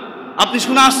না, আপনি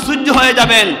শুনে আশ্চর্য হয়ে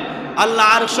যাবেন। আল্লাহ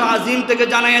আরশ আজিম থেকে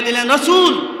জানাইয়া দিলেন,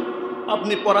 রাসূল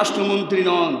আপনি পররাষ্ট্রমন্ত্রী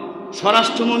নন,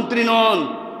 স্বরাষ্ট্রমন্ত্রী নন,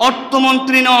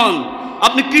 অর্থমন্ত্রী নন,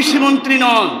 আপনি কৃষিমন্ত্রী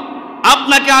নন,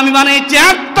 আপনাকে আমি বানিয়েছি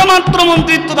একটা মাত্র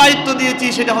মন্ত্রিত্ব দায়িত্ব দিয়েছি,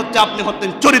 সেটা হচ্ছে আপনি হতেন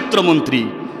চরিত্রমন্ত্রী।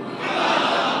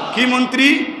 কি মন্ত্রী?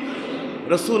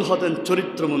 রাসূল হতেন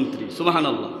চরিত্রমন্ত্রী।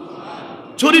 সুবহানাল্লাহ।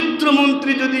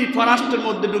 চরিত্রমন্ত্রী যদি পররাষ্ট্রের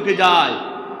মধ্যে ঢুকে যায়,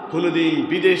 কোনোদিন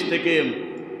বিদেশ থেকে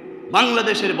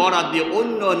বাংলাদেশের বর্ডার দিয়ে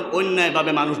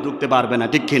অন্যায়ভাবে মানুষ ঢুকতে পারবে না,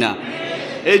 ঠিক কিনা?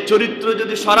 এই চরিত্র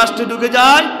যদি স্বরাষ্ট্রে ঢুকে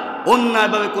যায়,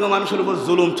 অন্যায়ভাবে কোনো মানুষের উপর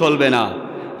জুলুম চলবে না।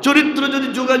 চরিত্র যদি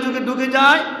যুগে যুগে ঢুকে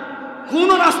যায়,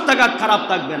 কোনো রাস্তাঘাট খারাপ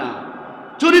থাকবে না।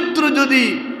 চরিত্র যদি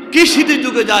কৃষিতে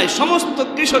ঢুকে যায়, সমস্ত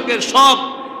কৃষকের সব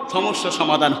সমস্যা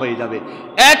সমাধান হয়ে যাবে।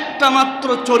 একটা মাত্র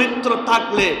চরিত্র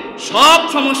থাকলে সব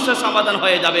সমস্যা সমাধান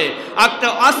হয়ে যাবে।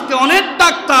 আজকে অনেক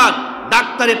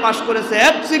ডাক্তারি পাশ করেছে,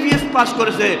 FCPS পাশ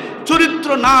করেছে, চরিত্র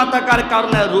না থাকার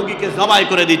কারণে রোগীকে জবাই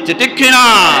করে দিচ্ছে, ঠিক কিনা?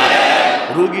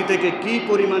 রোগী থেকে কি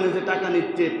পরিমাণে যে টাকা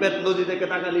নিচ্ছে, প্যাথোলজি থেকে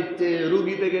টাকা নিচ্ছে,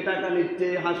 রোগী থেকে টাকা নিচ্ছে,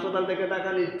 হাসপাতাল থেকে টাকা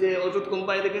নিচ্ছে, ওষুধ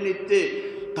কোম্পানি থেকে নিচ্ছে,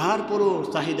 তারপরও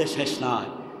চাহিদা শেষ নাই।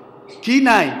 কি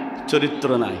নাই? চরিত্র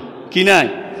নাই। কি নাই?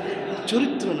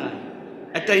 চরিত্র নাই।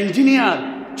 একটা ইঞ্জিনিয়ার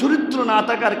চরিত্র না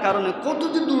থাকার কারণে কত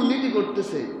যে দুর্নীতি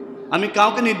করতেছে, আমি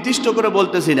কাউকে নির্দিষ্ট করে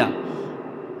বলতেছি না।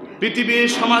 পৃথিবীর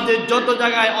সমাজে যত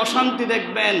জায়গায় অশান্তি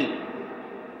দেখবেন,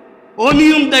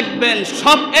 অনিয়ম দেখবেন,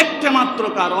 সব একটা মাত্র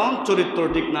কারণ চরিত্র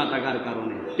ঠিক না থাকার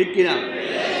কারণে, ঠিক কিনা?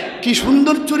 কি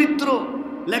সুন্দর চরিত্র,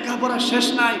 লেখাপড়া শেষ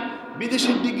নাই,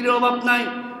 বিদেশের ডিগ্রির অভাব নাই,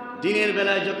 দিনের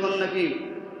বেলায় যখন নাকি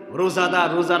রোজাদার,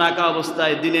 রোজা রাখা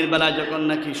অবস্থায় দিনের বেলায় যখন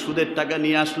নাকি সুদের টাকা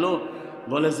নিয়ে আসলো,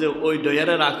 বলে যে ওই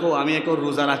ডয়ারে রাখো, আমি এখন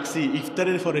রোজা রাখছি,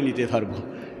 ইফতারের পরে নিতে পারবো।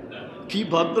 কি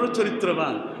ভদ্র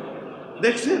চরিত্রবান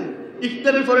দেখছেন?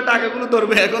 ইফতারের পরে টাকাগুলো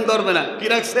ধরবে, এখন ধরবে না। কি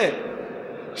রাখছে?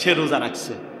 সে রোজা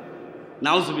রাখছে।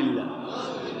 নাউজুবিল্লাহ।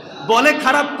 বলে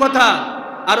খারাপ কথা,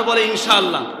 আর বলে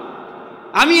ইনশাআল্লাহ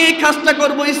আমি এই কাজটা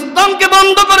করব, ইসলামকে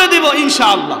বন্ধ করে দিব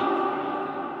ইনশাআল্লাহ।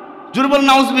 জোরে বল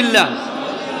নাউজুবিল্লাহ।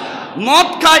 মদ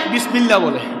খায়, বিসমিল্লাহ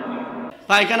বলে।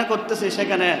 পায়খানা করতেছে,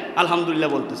 সেখানে আলহামদুলিল্লাহ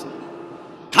বলতেছে।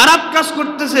 খারাপ কাজ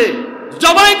করতেছে,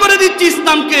 জবাই করে দিচ্ছি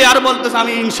ইসলামকে, আর বলতেছে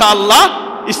আমি ইনশাআল্লাহ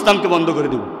ইসলামকে বন্ধ করে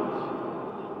দেব।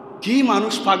 কি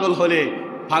মানুষ পাগল হলে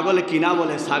পাগলে কিনা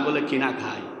বলে, ছাগলে কিনা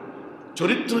খায়।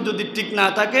 চরিত্র যদি ঠিক না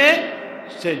থাকে,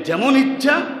 সে যেমন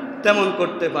ইচ্ছা তেমন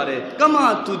করতে পারে। কামা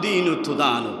তুদিনু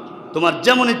তুদানু, তোমার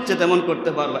যেমন ইচ্ছে তেমন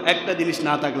করতে পারবে। একটা জিনিস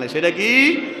না থাকলে, সেটা কি?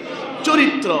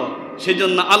 চরিত্র।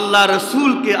 সেজন্য আল্লাহ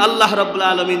রসুলকে আল্লাহ রাব্বুল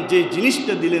আলামিন যে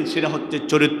জিনিসটা দিলেন, সেটা হচ্ছে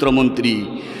চরিত্রমন্ত্রী।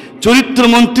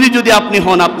 চরিত্রমন্ত্রী যদি আপনি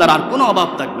হন, আপনার আর কোনো অভাব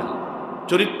থাকবে না।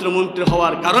 চরিত্রমন্ত্রী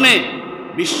হওয়ার কারণে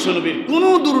বিশ্বনবীর কোনো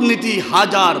দুর্নীতি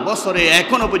হাজার বছরে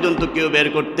এখনো পর্যন্ত কেউ বের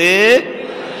করতে।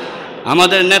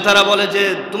 আমাদের নেতারা বলে যে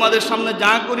তোমাদের সামনে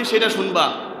যা করি সেটা শুনবা,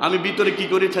 আমি ভিতরে কি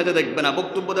করি সেটা দেখবে না।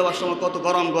 বক্তব্য দেওয়ার সময় কত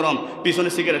গরম গরম, পিছনে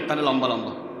সিগারেট টানে লম্বা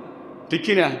লম্বা, ঠিক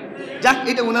কিনা? যাক,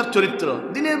 এটা ওনার চরিত্র।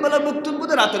 দিনের বেলা বক্তব্য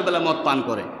দেয়, রাতের বেলা মদ পান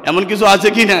করে, এমন কিছু আছে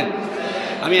কি না?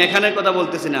 আমি এখানের কথা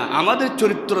বলতেছি না। আমাদের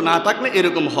চরিত্র না থাকলে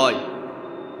এরকম হয়।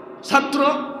 ছাত্র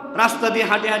রাস্তা দিয়ে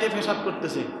হাঁটে হাঁটে পেশাব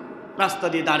করতেছে, রাস্তা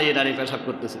দিয়ে দাঁড়িয়ে দাঁড়িয়ে পেশাব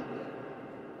করতেছে।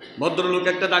 ভদ্রলোক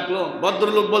একটা ডাকলো,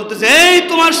 ভদ্রলোক বলতেছে এই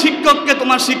তোমার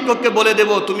শিক্ষককে বলে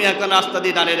দেবো তুমি এখন রাস্তা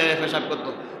দিয়ে দাঁড়িয়ে দাঁড়িয়ে পেশাব করতো।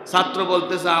 ছাত্র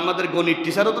বলতেছে আমাদের গণিত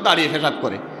টিচারও তো দাঁড়িয়ে পেশাব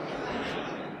করে,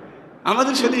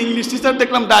 আমাদের সেদিন ইংলিশ টিচার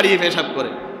দেখলাম দাঁড়িয়ে পেশাব করে।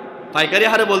 পাইকারি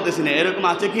হারে বলতেছি না, এরকম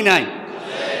আছে কি নাই?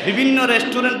 বিভিন্ন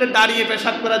রেস্টুরেন্টে দাঁড়িয়ে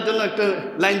পেশাব করার জন্য একটা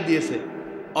লাইন দিয়েছে।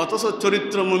 অথচ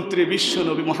চরিত্রমন্ত্রী বিশ্ব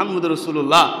নবী মুহাম্মদ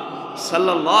রাসূলুল্লাহ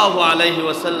সাল্লাল্লাহু আলাইহি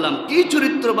ওয়াসাল্লাম কি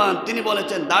চরিত্রবান! তিনি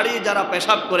বলেছেন দাঁড়িয়ে যারা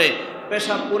পেশাব করে,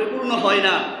 পেশাব পরিপূর্ণ হয়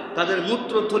না, তাদের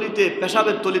মূত্রথলিতে,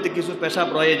 পেশাবের থলিতে কিছু পেশাব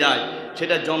রয়ে যায়,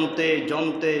 সেটা জমতে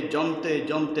জমতে জমতে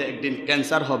জমতে একদিন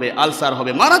ক্যান্সার হবে, আলসার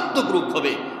হবে, মারাত্মক রোগ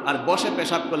হবে। আর বসে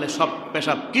পেশাব করলে সব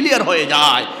পেশাব ক্লিয়ার হয়ে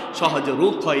যায়, সহজে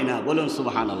রোগ হয় না। বলুন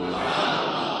সুবহানাল্লাহ।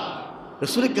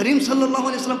 রাসূল করিম সাল্লাল্লাহু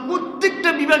আলাইহি ওয়াসাল্লাম প্রত্যেকটা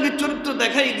বিভাগের চরিত্র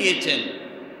দেখাই দিয়েছেন।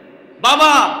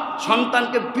 বাবা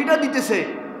সন্তানকে পিটা দিতেছে,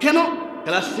 কেন?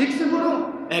 ক্লাস 6-এ পড়ো,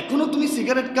 এখনো তুমি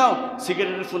সিগারেট খাও।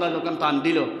 সিগারেটের ফোনা যখন টান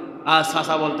দিল, আর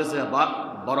চাচা বলতেছে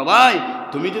বড় ভাই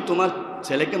তুমি যে তোমার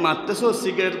ছেলেকে মারতেছো,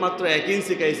 সিগারেট মাত্র 1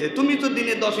 ইঞ্চি খাইছে, তুমি তো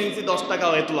দিনে 10 ইঞ্চি 10 টাকা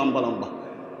এত লম্বা লম্বা।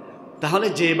 তাহলে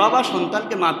যে বাবা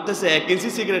সন্তানকে মারতেছে 1 ইঞ্চি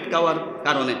সিগারেট খাওয়ার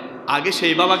কারণে, আগে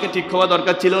সেই বাবাকে ঠিক হওয়া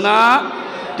দরকার ছিল না?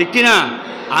 ঠিক কিনা?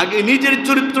 আগে নিজের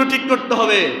চরিত্র ঠিক করতে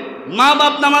হবে। মা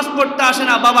বাপ নামাজ পড়তে আসে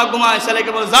না, বাবা ঘুমায়,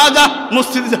 ছেলেকে বলে যা যা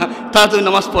মসজিদে যা, তাড়াতাড়ি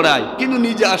নামাজ পড়ায়, কিন্তু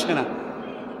নিজে আসে না।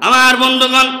 আমার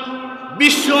বন্ধুগণ,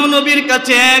 বিশ্ব নবীর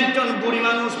কাছে একজন বুড়ি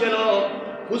মানুষ গেল,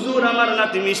 হুজুর আমার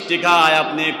নাতি মিষ্টি খায়,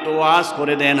 আপনি একটু ওয়াজ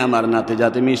করে দেন আমার নাতি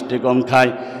যাতে মিষ্টি কম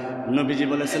খায়। নবীজি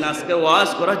বলেছেন আজকে ওয়াজ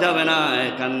করা যাবে না,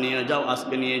 এখান নিয়ে যাও,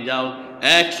 আজকে নিয়ে যাও।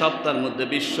 এক সপ্তাহের মধ্যে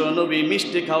বিশ্ব নবী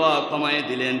মিষ্টি খাওয়া কমায়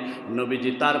দিলেন।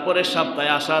 নবীজি তারপরে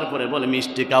সপ্তাহে আসার পরে বলে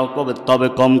মিষ্টি খাও, তবে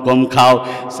কম কম খাও।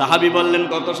 সাহাবী বললেন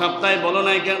গত সপ্তাহে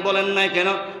বলেন নাই কেন?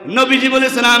 নবীজি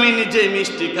বলেছেন আমি নিজে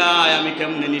মিষ্টি খাই, আমি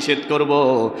কেমনে নিষেধ করব?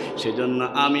 সেজন্য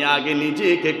আমি আগে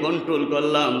নিজেকে কন্ট্রোল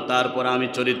করলাম, তারপর আমি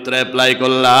চরিত্র অ্যাপ্লাই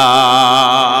করলাম।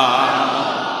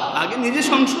 আগে নিজে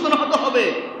সংশোধন হতে হবে,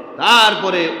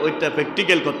 তারপরে ওইটা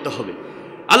প্র্যাকটিক্যাল করতে হবে।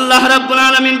 আল্লাহ রাব্বুল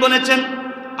আলামিন বলেছেন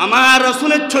আমার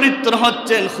রাসূলের চরিত্র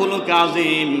হচ্ছেন খুলুক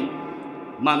আযীম।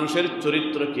 মানুষের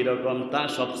চরিত্র কিরকম তা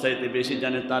সবচাইতে বেশি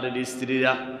জানে তার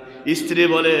স্ত্রীরা। স্ত্রী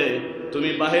বলে তুমি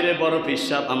বাহিরে বড়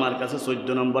পিশাব, আমার কাছে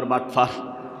 14 নম্বর বাটফার,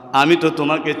 আমি তো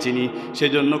তোমাকে চিনি।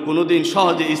 সেজন্য কোনোদিন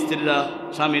সহজে স্ত্রীরা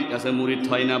স্বামীর কাছে মুরিদ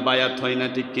হয় না, বায়াত হয় না,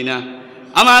 ঠিক কিনা?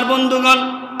 আমার বন্ধুগণ,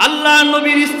 আল্লাহ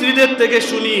নবীর স্ত্রীদের থেকে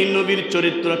শুনি নবীর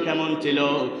চরিত্র কেমন ছিল।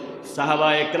 সাহাবা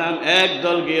একরাম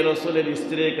একদল গিয়ে রাসূলের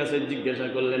স্ত্রীর কাছে জিজ্ঞাসা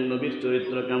করলেন নবীর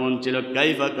চরিত্র কেমন ছিল।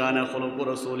 কাইফা কানা খুলুকু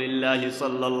রাসূলিল্লাহি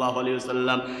সাল্লাল্লাহু আলাইহি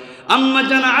ওয়াসাল্লাম। আম্মা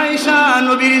জান আয়েশা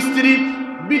নবীর স্ত্রী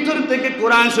ভিতর থেকে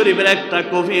কোরআন শরীফের একটা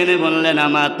কপি এনে বললেন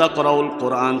আমা তাকরাউল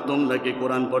কোরআন, তোমরা কি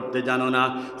কোরআন পড়তে জানো না?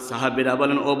 সাহাবীরা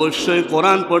বলেন অবশ্যই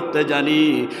কোরআন পড়তে জানি।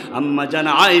 আম্মা জান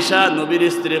আয়েশা নবীর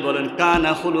স্ত্রী বলেন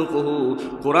কানা খুলুকুহু,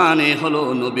 কোরআনে হলো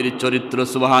নবীর চরিত্র।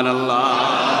 সুবহানাল্লাহ।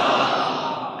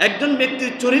 একজন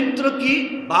ব্যক্তির চরিত্র কি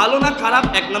ভালো না খারাপ,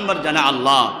 এক নম্বর জানে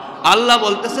আল্লাহ। আল্লাহ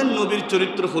বলতেছেন নবীর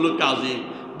চরিত্র হলো কাজী।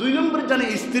 2 নম্বর জানে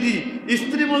স্ত্রী,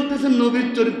 স্ত্রী বলতেছেন নবীর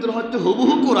চরিত্র হচ্ছে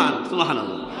হুবহু কোরআন।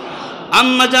 সুবহানাল্লাহ।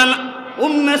 আম্মা জান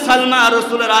উম্মে সালমা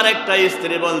রাসূলের আরেকটা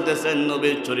স্ত্রী বলতেছেন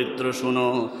নবীর চরিত্র শুনো,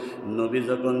 নবী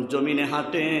যখন জমিনে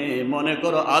হাঁটে মনে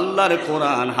করো আল্লাহর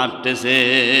কোরআন হাঁটতেছে।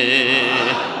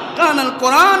 কানাল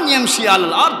কোরআন ইয়ামশি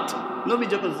আলাল আরদ, নবী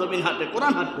যখন জমিন হাঁটে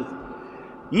কোরআন হাঁটতেছে।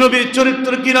 নবীর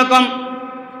চরিত্র কিরকম?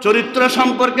 চরিত্র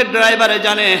সম্পর্কে ড্রাইভারে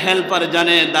জানে, হেল্পার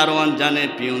জানে, দারোয়ান জানে,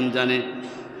 পিউন জানে।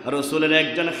 রাসূলের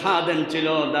একজন খাদেম ছিল,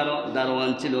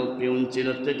 দারোয়ান ছিল, পিউন ছিল,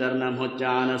 তার নাম হচ্ছে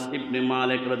আনাস ইবনে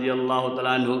মালিক রাদিয়াল্লাহু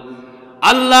তাআলা আনহু।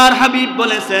 আল্লাহর হাবিব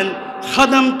বলেছেন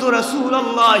খাদামতু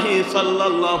রাসূলুল্লাহি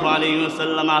সাল্লাল্লাহু আলাইহি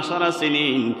ওয়াসাল্লাম 10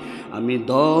 সিনিন, আমি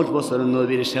 10 বছর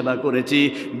নবীর সেবা করেছি।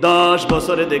 10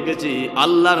 বছরে দেখেছি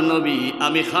আল্লাহর নবী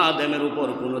আমি খাদেমের উপর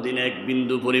কোনোদিন এক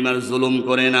বিন্দু পরিমাণ জুলুম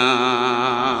করে না।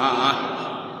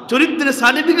 চরিত্রের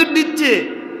সার্টিফিকেট দিচ্ছে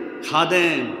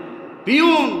খাদেম,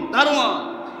 পিউন, দারোয়ান।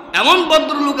 এমন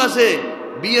ভদ্রলোক আছে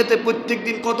বিয়েতে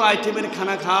প্রত্যেকদিন কত আইটেমের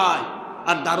খানা খায়,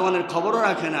 আর দারোয়ানের খবরও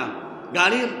রাখে না।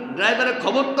 গাড়ির ড্রাইভারের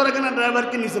খবর তো রাখে না,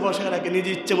 ড্রাইভারকে নিচে বসে রাখে, নিজে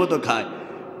ইচ্ছে মতো খায়।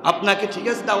 আপনাকে ঠিক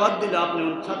আছে দাওয়াত দিল, আপনি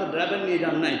ওর সাথে ড্রাইভার নিয়ে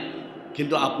যান নাই,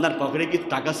 কিন্তু আপনার পকেটে কি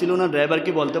টাকা ছিল না? ড্রাইভার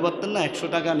কি বলতে পারতেন না 100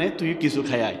 টাকা নে, তুই কিছু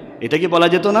খাই আয়? এটা কি বলা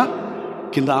যেত না?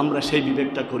 কিন্তু আমরা সেই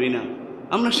বিবেকটা করি না,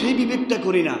 আমরা সেই বিবেকটা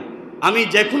করি না। আমি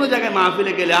যে কোনো জায়গায়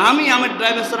মাহফিলে গেলে আমি আমার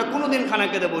ড্রাইভার ছাড়া কোনোদিন খানা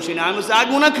খেতে বসি না। আমি হচ্ছে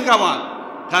আগে ওনাকে খাওয়া,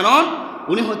 কারণ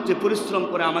উনি হচ্ছে পরিশ্রম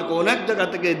করে আমাকে অনেক জায়গা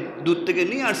থেকে দূর থেকে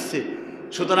নিয়ে আসছে।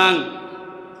 সুতরাং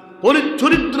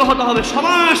চরিত্র হতে হবে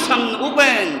সবার সামনে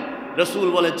ওপেন। রাসূল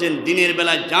বলেছেন দিনের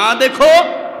বেলায় যা দেখো,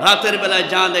 রাতের বেলায়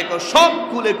যা দেখো, সব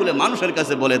খুলে খুলে মানুষের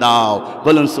কাছে বলে দাও।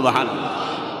 বলুন সুবহানাল্লাহ।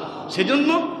 সেজন্য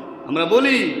আমরা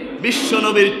বলি বিশ্ব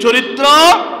নবীর চরিত্র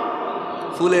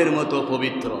ফুলের মতো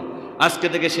পবিত্র। আজকে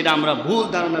থেকে সেটা আমরা ভুল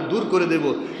ধারণা দূর করে দেব।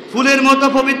 ফুলের মতো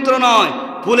পবিত্র নয়,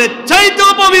 ফুলের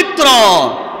চাইতেও পবিত্র।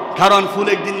 কারণ ফুল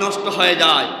একদিন নষ্ট হয়ে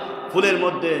যায়, ফুলের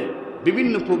মধ্যে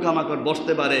বিভিন্ন পোকামাকড়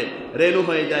বসতে পারে, রেণু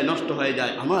হয়ে যায়, নষ্ট হয়ে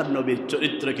যায়। আমার নবীর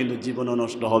চরিত্র কিন্তু জীবনও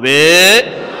নষ্ট হবে।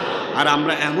 আর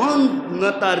আমরা এমন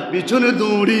নেতার পিছনে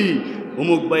দৌড়ি,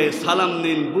 অমুক ভাইয়ের সালাম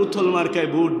দিন, বুথল মার্কায়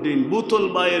ভোট দিন। বুথল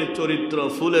ভাইয়ের চরিত্র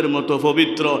ফুলের মতো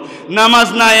পবিত্র। নামাজ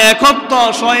নাই এক ওয়াক্ত,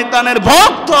 শয়তানের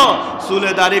ভক্ত,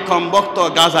 চুলে দাড়ি কম ভক্ত,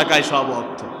 গাঁজা খায় সব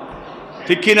ভক্ত,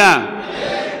 ঠিক কিনা?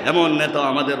 এমন নেতা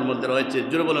আমাদের মধ্যে রয়েছে,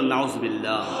 জোরে বলেন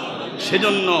নাউজুবিল্লাহ।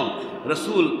 সেজন্য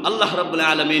রাসূল আল্লাহ রাব্বুল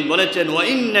আলামিন বলেছেন ওয়া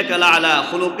ইন্নাকা লাআলা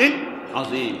খুলুকিন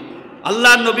আযীম।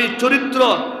 আল্লাহর নবীর চরিত্র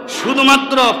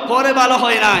শুধুমাত্র পরে ভালো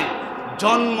হয় নাই,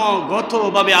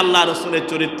 জন্মগতভাবে আল্লাহ রাসূলের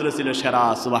চরিত্র ছিল সেরা।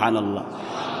 সুবহানাল্লাহ।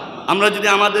 আমরা যদি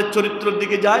আমাদের চরিত্রের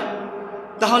দিকে যাই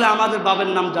তাহলে আমাদের বাবার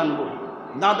নাম জানবো,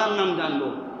 দাদার নাম জানবো,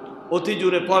 অতি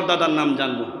জুড়ে পরদাদার নাম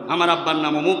জানবো। আমার আব্বার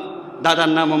নাম অমুক,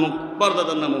 দাদার নাম অমুক,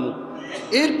 পরদাদার নাম অমুক।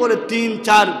 এরপরে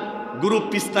 3-4 গ্রুপ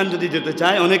পিস্তান যদি যেতে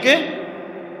চায় অনেকে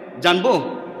জানবো।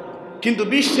 কিন্তু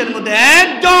বিশ্বের মধ্যে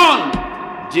একজন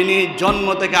যিনি জন্ম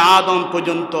থেকে আদম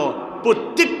পর্যন্ত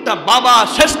প্রত্যেকটা বাবা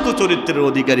শ্রেষ্ঠ চরিত্রের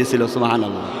অধিকারী ছিল।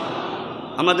 সুবহানাল্লাহ।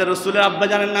 আমাদের রাসূলের আব্বা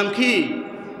জানেন নাম কি?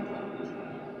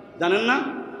 জানেন না?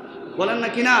 বলেন না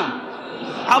কি নাম?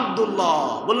 আব্দুল্লাহ।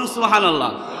 বলুন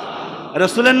সুবহানাল্লাহ।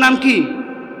 রাসূলের নাম কি?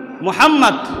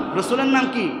 মুহাম্মদ। রাসূলের নাম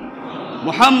কি?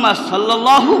 মুহাম্মদ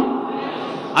সাল্লাল্লাহু।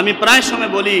 আমি প্রায়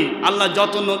সময় বলি আল্লাহ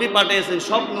যত নবী পাঠিয়েছেন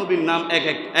সব নবীর নাম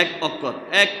এক অক্ষর,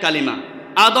 এক কালিমা।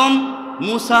 আদম,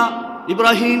 মুসা,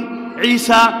 ইব্রাহিম,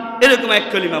 ঈসা এরকম এক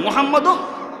কালিমা, মুহাম্মদও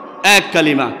এক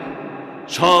কালিমা।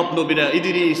 সব নবীরা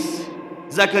ইদ্রিস,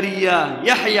 জাকারিয়া,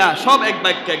 ইয়াহইয়া সব এক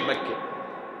বাক্যে,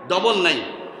 ডবল নাই।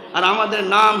 আর আমাদের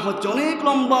নাম হচ্ছে অনেক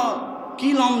লম্বা, কি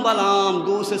লম্বা নাম,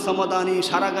 গৌসে সমাদানি,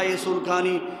 সারা গায়ে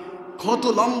সুরখানি, কত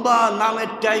লম্বা নামের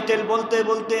টাইটেল বলতে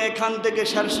বলতে এখান থেকে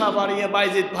শেরশাহ পাড়িয়ে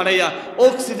বাইজিদ পাড়াইয়া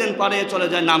অক্সিজেন পাড়িয়ে চলে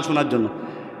যায় নাম শোনার জন্য।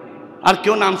 আর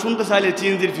কেউ নাম শুনতে চাইলে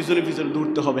সিএনজির পিছনে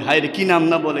দৌড়তে হবে। হায় রে, কি নাম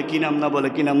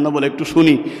না বলে একটু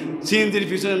শুনি। সিএনজির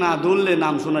পিছনে না দৌড়লে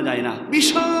নাম শোনা যায় না।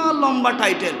 বিশাল লম্বা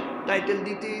টাইটেল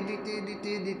দিতে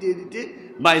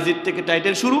বাইজিদ থেকে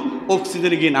টাইটেল শুরু,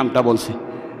 অক্সিজেনে গিয়ে নামটা বলছে।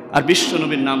 আর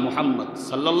বিশ্বনবীর নাম মুহাম্মদ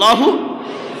সাল্লাল্লাহু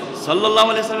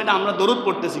আলাইহি ওয়াসাল্লাম। এটা আমরা দরুদ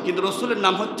পড়তেছি, কিন্তু রসুলের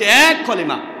নাম হচ্ছে এক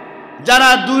কালিমা। যারা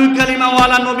দুই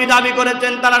কালিমাওয়ালা নবী দাবি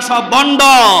করেছেন তারা সব ভণ্ড।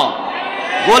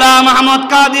 গোলাম আহমদ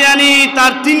কাদিয়ানি,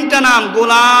 তার তিনটা নাম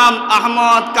গোলাম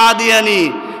আহমদ কাদিয়ানি,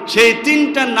 সেই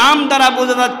তিনটা নাম দ্বারা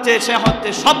বোঝা যাচ্ছে সে হচ্ছে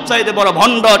সবচাইতে বড়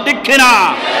ভণ্ড, ঠিক কিনা?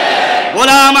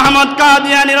 গোলাম আহমদ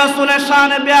কাদিয়ানি রসুলের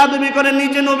শানে বেয়াদবি করে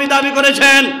নিজে নবী দাবি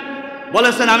করেছেন,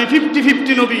 বলেছেন আমি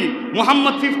 50-50 নবী,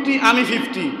 মুহাম্মদ 50 আমি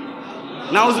 50।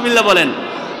 নাউজুবিল্লাহ বলেন।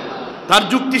 তার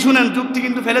যুক্তি শুনেন, যুক্তি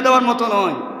কিন্তু ফেলে দেওয়ার মতো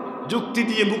নয়, যুক্তি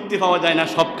দিয়ে মুক্তি পাওয়া যায় না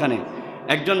সবখানে।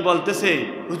 একজন বলতেছে,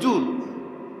 হুজুর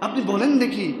আপনি বলেন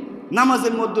দেখি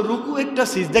নামাজের মধ্যে রুকু একটা,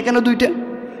 সিজদা কেন দুইটা?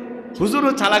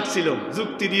 হুজুরও চালাক ছিল,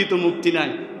 যুক্তি দিয়ে তো মুক্তি নাই।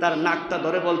 তার নাকটা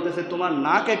ধরে বলতেছে, তোমার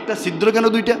নাক একটা ছিদ্র কেন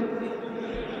দুইটা?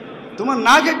 তোমার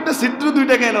নাক একটা ছিদ্র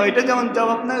দুইটা কেন? এটা যেমন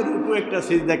জবাব নাই, রুকু একটা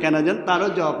সিজদা কেন যেন তারও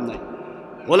জবাব নাই।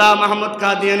 গোলাম আহমদ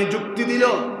কাদিয়ানি যুক্তি দিল,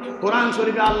 কোরআন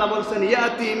শরীফে আল্লাহ বলছেন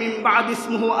ইয়াতি মিন বাদি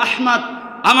ইসমুহু আহমদ,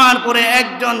 আমার পরে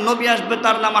একজন নবী আসবে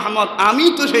তার নাম আহমদ, আমি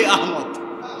তো সেই আহমদ।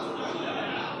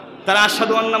 তারা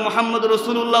আশহাদু আন্না মুহাম্মদ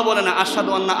রাসূলুল্লাহ বলে না,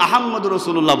 আশহাদু আন্না আহমদ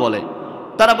রাসূলুল্লাহ বলে।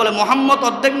 তারা বলে মুহাম্মদ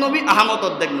অর্ধেক নবী, আহমদ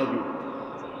অর্ধেক নবী।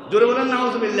 জোরে বলেন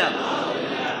নাউজুবিল্লাহ।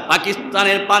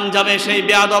 পাকিস্তানের পাঞ্জাবে সেই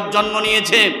বেয়াদব জন্ম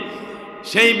নিয়েছে।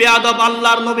 সেই বেয়াদব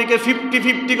আল্লাহর নবীকে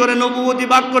 50-50 করে নবুয়তি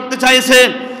ভাগ করতে চাইছে।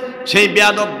 সেই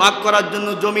বেয়াদব ভাগ করার জন্য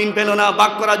জমিন পেল না,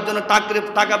 ভাগ করার জন্য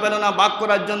টাকা পেল না, ভাগ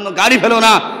করার জন্য গাড়ি পেল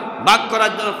না, ভাগ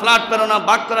করার জন্য ফ্ল্যাট পেল না,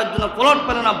 ভাগ করার জন্য প্লট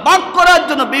পেল না, ভাগ করার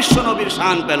জন্য বিশ্ব নবীর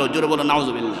শান পেল। জোরে বলো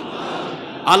নাউজুবিল্লাহ।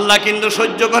 আল্লাহ কিন্তু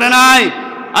সহ্য করে নাই।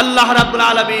 আল্লাহ রাব্বুল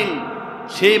আলামিন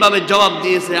সেইভাবে জবাব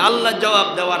দিয়েছে। আল্লাহ জবাব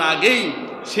দেওয়ার আগেই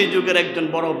সেই যুগের একজন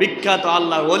বড় বিখ্যাত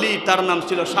আল্লাহর ওলি, তার নাম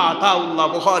ছিল শাহ আতাউল্লাহ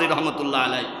বুখারী রহমতুল্লাহ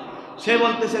আলাইহি। সে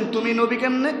বলতেছেন তুমি নবী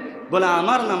কেমনে? বলে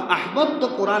আমার নাম আহমদ, তো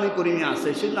কোরআনে কারীমে আছে,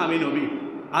 সেই নামই নবী।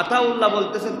 আতাউল্লাহ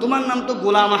বলতেছেন তোমার নাম তো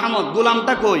গোলাম আহমদ,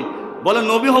 গোলামটা কই? বলে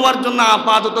নবী হওয়ার জন্য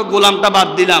আপাতত গোলামটা বাদ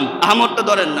দিলাম, আহমদটা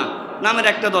ধরেন না, নামের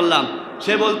একটা ধরলাম।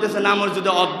 সে বলতেছে নামের যদি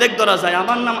অর্ধেক ধরা যায়,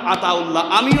 আমার নাম আতাউল্লাহ,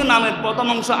 আমিও নামের প্রথম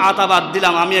অংশ আতা বাদ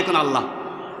দিলাম, আমি এখন আল্লাহ।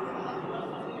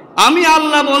 আমি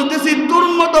আল্লাহ বলতেছি তোর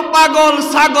মতো পাগল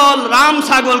ছাগল, রাম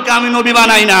ছাগলকে আমি নবী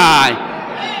বানাই নাই,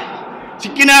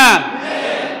 ঠিক কিনা?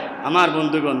 আমার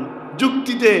বন্ধুগণ,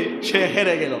 যুক্তিতে সে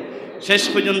হেরে গেল। শেষ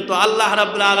পর্যন্ত আল্লাহ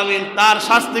রাব্বুল আলামিন তার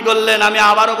শাস্তি করলেন। আমি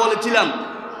আবারও বলেছিলাম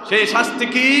সেই শাস্তি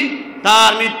কি?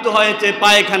 তার মৃত্যু হয়েছে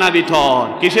পায়খানা ভিতর।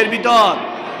 কিসের ভিতর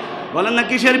বলেন না?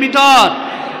 কিসের ভিতর?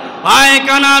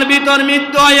 পায়খানার ভিতর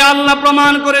মৃত্যু হয়। আল্লাহ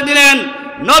প্রমাণ করে দিলেন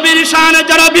নবীর শানে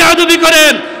যারা বেয়াদবি করে,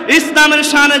 ইসলামের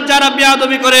শানে যারা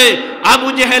বেয়াদবি করে, আবু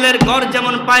জেহেলের ঘর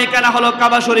যেমন পায়খানা হলো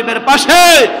কাবা শরীফের পাশে,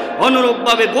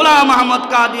 অনুরূপভাবে গোলাম আহমদ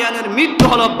কাদিয়ানের মৃত্যু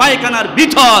হলো পায়খানার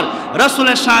ভিতর।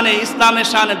 রাসূলের শানে, ইসলামের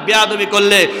শানে বেয়াদবি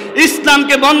করলে,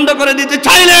 ইসলামকে বন্ধ করে দিতে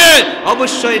চাইলে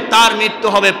অবশ্যই তার মৃত্যু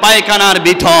হবে পায়খানার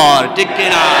ভিতর, ঠিক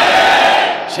কিনা?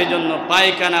 সেজন্য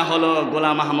পায়খানা হলো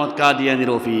গোলাম আহমদ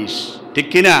কাদিয়ানির অফিস, ঠিক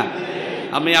কিনা?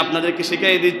 আমি আপনাদেরকে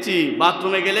শিখিয়ে দিচ্ছি,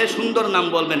 বাথরুমে গেলে সুন্দর নাম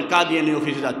বলবেন, কাদিয়ানি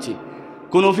অফিসে যাচ্ছি।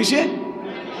 কোন অফিসে?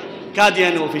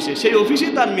 কাদিয়ানি অফিসে। সেই অফিসে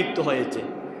তার মৃত্যু হয়েছে।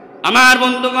 আমার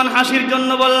বন্ধুগণ, হাসির জন্য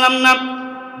বললাম না,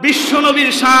 বিশ্ব নবীর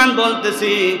শান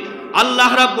বলতেছি। আল্লাহ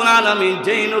রাব্বুল আলামিন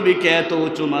যেই নবীকে এত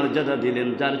উঁচু মর্যাদা দিলেন,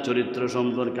 যার চরিত্র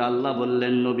সম্পর্কে আল্লাহ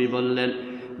বললেন, নবী বললেন,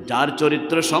 যার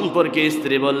চরিত্র সম্পর্কে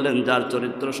স্ত্রী বললেন, যার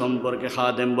চরিত্র সম্পর্কে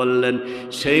খাদেম বললেন,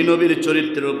 সেই নবীর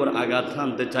চরিত্রের উপর আঘাত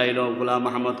হানতে চাইল গোলাম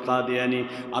আহমদ কাদিয়ানি।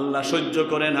 আল্লাহ সহ্য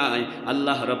করে নাই।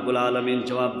 আল্লাহ রাব্বুল আলামিন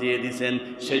জবাব দিয়ে দিয়েছেন।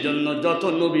 সেজন্য যত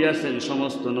নবী আছেন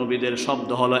সমস্ত নবীদের শব্দ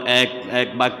হলো এক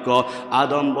বাক্য।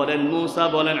 আদম বলেন, মুসা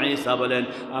বলেন, ঈসা বলেন,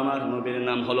 আমার নবীর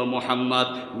নাম হলো মুহাম্মদ।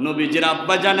 নবীজির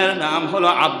আব্বাজানের নাম হলো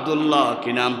আব্দুল্লাহ।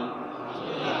 কি নাম?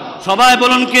 সবাই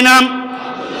বলুন কি নাম?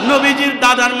 নবীজির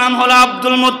দাদার নাম হলো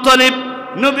আব্দুল মুত্তালিব।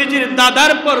 নবীজির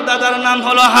দাদার পর দাদার নাম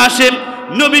হলো হাশিম।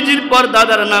 নবীজির পর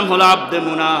দাদার নাম হলো আব্দে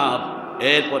মুনাফ।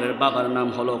 এরপরের বাবার নাম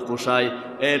হলো কুসাই,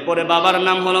 এরপরে বাবার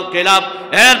নাম হলো কেলাব,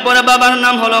 এরপরে বাবার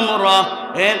নাম হলো মুরাহ,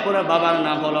 এরপরে বাবার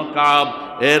নাম হলো কাব,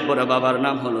 এরপরে বাবার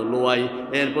নাম হলো লুয়াই,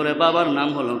 এরপরে বাবার নাম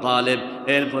হলো গালেব,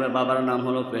 এরপরে বাবার নাম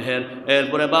হলো ফেহের,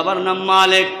 এরপরে বাবার নাম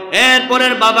মালিক,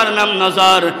 এরপরের বাবার নাম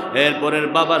নজর, এরপরের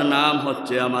বাবার নাম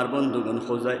হচ্ছে আমার বন্ধুগণ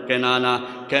কেনানা,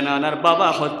 কেনানার বাবা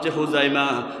হচ্ছে হুজাইমা,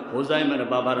 হুজাইমার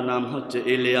বাবার নাম হচ্ছে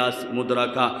ইলিয়াস,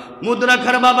 মুদরাকা,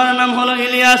 মুদরাকার বাবার নাম হলো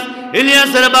ইলিয়াস,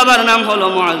 ইলিয়াসের বাবার নাম হলো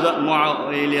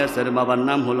ইলিয়াসের বাবার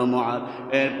নাম হলো মুআদ,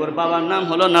 এরপর বাবার নাম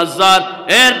হলো নাজ্জার,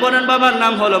 এরপরের বাবার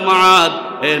নাম হলো মুআদ,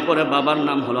 এরপরে বাবার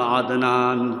নাম হলো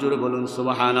আদনান। জোরে বলুন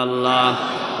সুবহানাল্লাহ।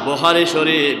 বুখারী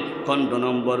শরীফ খণ্ড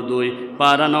নম্বর 2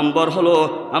 পারা নম্বর হলো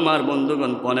আমার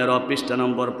বন্ধুগণ 15 পৃষ্ঠা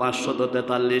নম্বর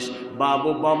 543 বাবু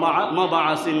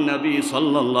মাবাসিন নবী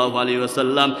সাল্লাল্লাহু আলাইহি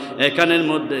ওয়াসাল্লাম। এখানের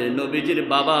মধ্যে নবীজির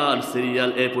বাবার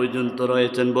সিরিয়াল এ পর্যন্ত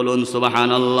রয়েছেন, বলুন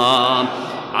সুবহানাল্লাহ।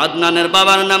 আদনানের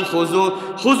বাবার নাম খুজু,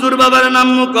 খুজুর বাবার নাম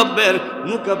মুকব্বির,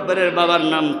 মুকব্বিরের বাবার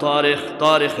নাম তারিখ,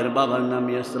 তারিখের বাবার নাম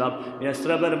ইয়াসরাব,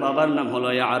 ইয়াসরাবের বাবার নাম হলো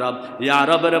ইয়ারাব,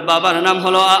 ইয়ারাবের বাবার নাম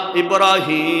হলো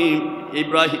ইব্রাহিম,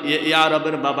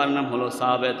 ইয়ারাবের বাবার নাম হলো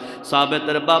সাবেত,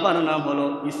 সাবেতের বাবার নাম হলো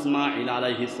ইসমাইল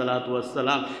আলাইহিস সালাতু ওয়াস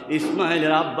সালাম,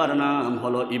 ইসমাইলের আব্বার নাম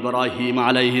হলো ইব্রাহিম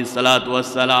আলাইহিস সালাতু ওয়াস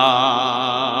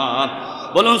সালাম।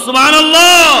 বলুন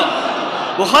সুবহানাল্লাহ।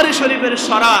 বুখারী শরীফের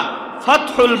সরা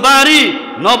ফাতহুল বারি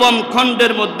 9ম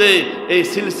খণ্ডের মধ্যে এই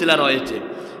সিলসিলা রয়েছে।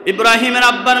 ইব্রাহিমের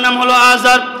আব্বার নাম হলো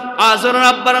আজার, আজারের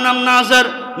আব্বার নাম নাজার,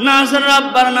 নাজারের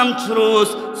আব্বার নাম সুরুজ,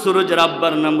 সুরুজের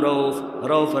আব্বার নাম রৌফ,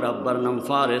 রৌফের আব্বার নাম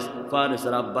ফারেস,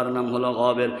 ফারেসের আব্বার নাম হলো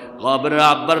গবের, গবের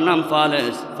আব্বার নাম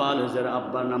ফালেস, ফালেসের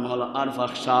আব্বার নাম হলো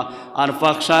আরফাকশা,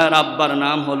 আরফাকশার আব্বার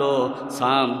নাম হলো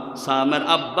সাম, সামের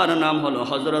আব্বার নাম হলো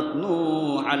হযরত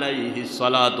নূহ আলাইহিস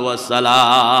সালাতু ওয়াস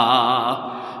সালাম।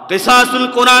 কিসাসুল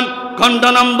কোরআন খণ্ড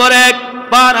নম্বর 1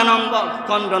 পারা নম্বর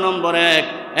খণ্ড নম্বর 1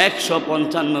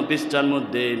 155 পৃষ্ঠার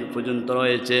মধ্যে পর্যন্ত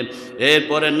রয়েছে।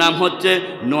 এরপরের নাম হচ্ছে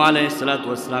নূহ আলাইহিস সালাতু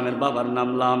ওয়াস সালামের বাবার নাম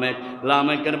লামেক,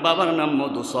 লামেকের বাবার নাম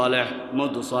মধু সালেহ,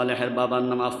 মধু সালেহের বাবার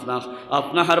নাম আফনাহ,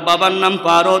 আফনাহের বাবার নাম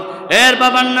পারদ, এর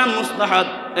বাবার নাম মুস্তাহাদ,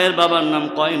 এর বাবার নাম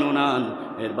কয়নুনান,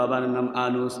 এর বাবার নাম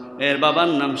আনুস, এর বাবার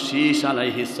নাম শীশ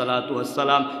আলাইহিস সালাতু ওয়াস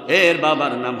সালাম, এর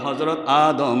বাবার নাম হযরত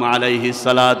আদম আলাইহিস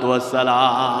সালাতু ওয়াস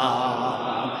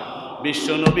সালাম। বিশ্ব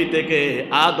নবী থেকে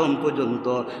আদম পর্যন্ত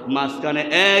মাঝখানে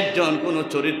একজন কোনো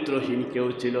চরিত্রহীন কেউ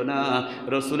ছিল না।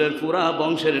 রসুলের পুরা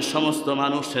বংশের সমস্ত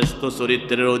মানুষ শ্রেষ্ঠ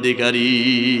চরিত্রের অধিকারী,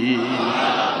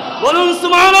 বলুন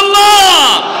সুবহানাল্লাহ।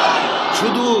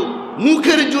 শুধু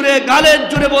মুখের জুড়ে গালের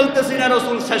জুড়ে বলতেছি না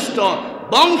রসুল শ্রেষ্ঠ,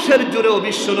 বংশের জুড়েও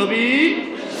বিশ্ব নবী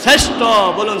শ্রেষ্ঠ,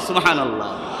 বলুন সুবহানাল্লাহ।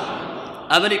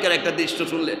 আমেরিকার একটা দৃশ্য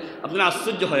শুনলে আপনি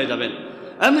আশ্চর্য হয়ে যাবেন।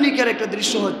 আমেরিকার একটা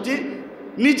দৃশ্য হচ্ছে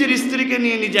নিজের স্ত্রীকে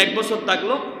নিয়ে নিজে 1 বছর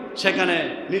থাকলো, সেখানে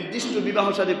নির্দিষ্ট বিবাহ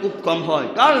শাদী খুব কম হয়,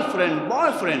 গার্লফ্রেন্ড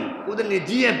বয়ফ্রেন্ড ওদের নিয়ে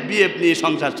জিএফ বিএফ নিয়ে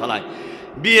সংসার চালায়।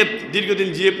 বিএফ দীর্ঘদিন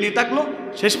জিএফ নিয়ে থাকলো,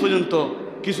 শেষ পর্যন্ত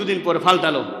কিছুদিন পরে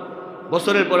ফাল্টালো,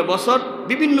 বছরের পরে বছর।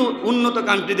 বিভিন্ন উন্নত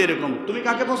কান্ট্রিতে এরকম, তুমি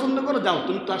কাকে পছন্দ করো যাও,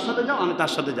 তুমি তার সাথে যাও, আমি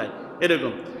তার সাথে যাই,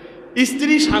 এরকম।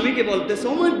 স্ত্রী স্বামীকে বলতেছে,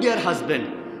 ও মাই ডিয়ার হাজব্যান্ড,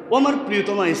 ও আমার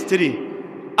প্রিয়তমা স্ত্রী,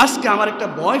 আজকে আমার একটা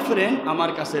বয়ফ্রেন্ড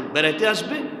আমার কাছে বেড়াইতে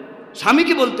আসবে।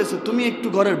 স্বামীকে বলতেছে তুমি একটু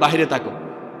ঘরের বাইরে থাকো।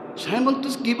 স্বামী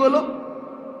বলতেছে কি বলো?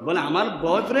 বলে আমার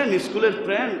বয়ফ্রেন্ড স্কুলের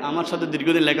ফ্রেন্ড, আমার সাথে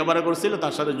দীর্ঘদিন লেখাপড়া করছিল,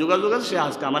 তার সাথে যোগাযোগ আছে, সে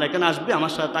আজকে আমার এখানে আসবে,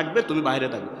 আমার সাথে থাকবে, তুমি বাইরে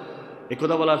থাকো। এই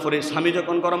কথা বলার পরে স্বামী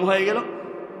যখন গরম হয়ে গেল,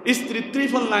 স্ত্রী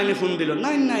 999 ফোন দিল,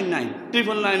 999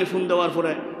 999 ফোন দেওয়ার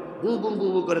পরে বু বু বু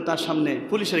বু করে তার সামনে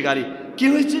পুলিশের গাড়ি। কি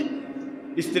হয়েছে?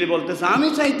 স্ত্রী বলতেছে আমি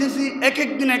চাইতেছি এক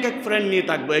একদিন এক এক ফ্রেন্ড নিয়ে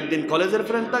থাকবো, একদিন কলেজের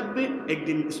ফ্রেন্ড থাকবে,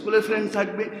 একদিন স্কুলের ফ্রেন্ড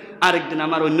থাকবে, আরেকদিন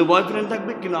আমার অন্য বয়ফ্রেন্ড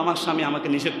থাকবে, কিন্তু আমার স্বামী আমাকে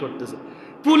নিষেধ করতেছে।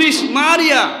 পুলিশ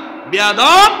মারিয়া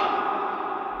বেয়াদব,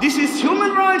 দিস ইজ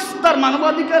হিউম্যান রাইটস, তার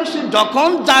মানবাধিকার, সে যখন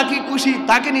যাকে খুশি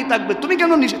তাকে নিয়ে থাকবে, তুমি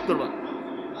কেন নিষেধ করবা?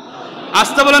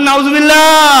 আস্তে বলেন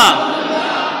নাউজুবিল্লাহ।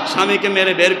 স্বামীকে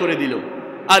মেরে বের করে দিল,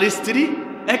 আর স্ত্রী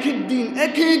এক একদিন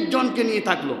এক একজনকে নিয়ে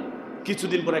থাকলো।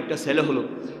 কিছুদিন পর একটা ছেলে হলো,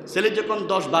 ছেলে যখন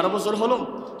 10-12 বছর হলো,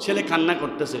 ছেলে কান্না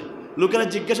করতেছে। লোকেরা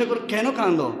জিজ্ঞাসা করে কেন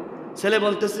কান্দো? ছেলে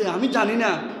বলতেছে আমি জানি না,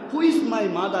 who is my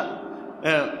mother,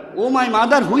 O my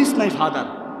mother, who is my father.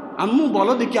 আম্মু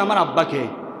বলো দেখি আমার আব্বাকে।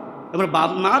 এবার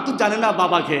মা তো জানে না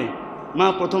বাবাকে। মা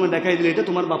প্রথমে দেখাই দিল এটা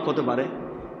তোমার বাপ হতে পারে।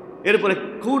 এরপরে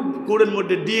কোডের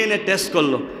মধ্যে ডিএনএ টেস্ট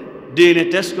করলো, ডিএনএ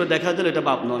টেস্ট করে দেখা দিল এটা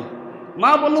বাপ নয়। মা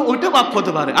বললো ওইটা বাপ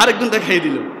হতে পারে, আরেকজন দেখাই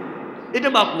দিল এটা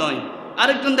বাপ নয়,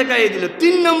 আরেকজন দেখাই দিল,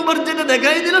 3 নম্বর যেটা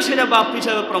দেখাই দিল সেটা বাপ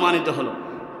হিসাবে প্রমাণিত হলো।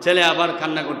 ছেলে আবার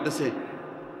কান্না করতেছে।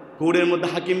 কোর্টের মধ্যে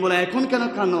হাকিম বলে এখন কেন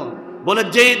কানো? বলে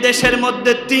যেই দেশের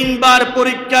মধ্যে 3 বার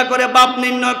পরীক্ষা করে বাপ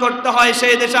নির্ণয় করতে হয়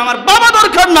সেই দেশে আমার বাবা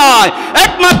দরকার নয়,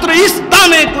 একমাত্র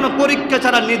ইসলামে কোনো পরীক্ষা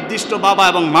ছাড়া নির্দিষ্ট বাবা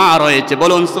এবং মা রয়েছে।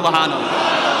 বলুন সুবহানাল্লাহ।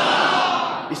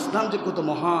 ইসলাম যে কত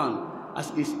মহান।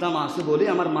 আজকে ইসলাম আছে বলে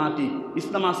আমার মা ঠিক,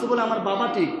 ইসলাম আছে বলে আমার বাবা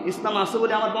ঠিক, ইসলাম আছে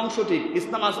বলে আমার বংশ ঠিক,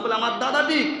 ইসলাম আছে বলে আমার দাদা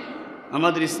ঠিক।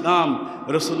 আমাদের ইসলাম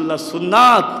রাসূলুল্লাহ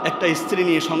সুন্নাত একটা স্ত্রী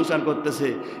নিয়ে সংসার করতেছে।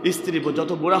 স্ত্রী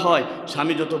যত বুড়া হয়,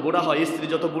 স্বামী যত বুড়া হয়, স্ত্রী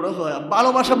যত বুড়ো হয়,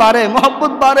 ভালোবাসা বাড়ে,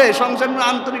 মহব্বত বাড়ে, সংসারের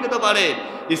আন্তরিকতা বাড়ে।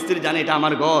 স্ত্রী জানে এটা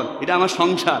আমার ঘর, এটা আমার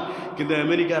সংসার। কিন্তু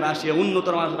আমেরিকা, রাশিয়া, উন্নত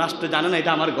রাষ্ট্র জানে না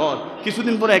এটা আমার ঘর।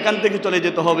 কিছুদিন পরে এখান থেকে চলে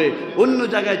যেতে হবে, অন্য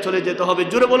জায়গায় চলে যেতে হবে।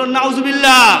 জোরে বলুন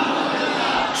নাউজুবিল্লাহ।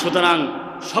 সুতরাং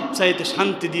সবচাইতে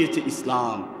শান্তি দিয়েছে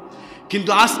ইসলাম।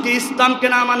 কিন্তু আজকে ইসলামকে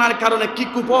না মানার কারণে কি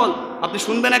কুফল আপনি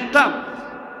শুনবেন।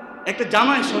 একটা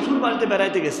জামাই শ্বশুর বাড়িতে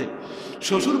বেড়াইতে গেছে।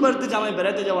 শ্বশুর বাড়িতে জামাই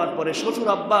বেড়াইতে যাওয়ার পরে শ্বশুর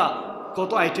আব্বা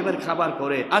কত আইটেমের খাবার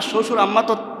করে, আর শ্বশুর আম্মা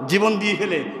তো জীবন দিয়ে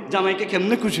ফেলে জামাইকে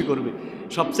কেমনে খুশি করবে।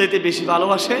 সবচাইতে বেশি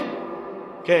ভালোবাসে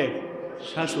কে?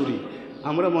 শাশুড়ি।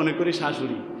 আমরা মনে করি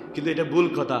শাশুড়ি, কিন্তু এটা ভুল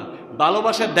কথা।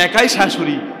 ভালোবাসা দেখাই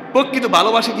শাশুড়ি, প্রকৃত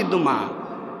ভালোবাসা কিন্তু মা।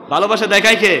 ভালোবাসা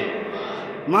দেখায় কে?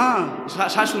 মা।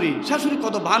 শাশুড়ি শাশুড়ি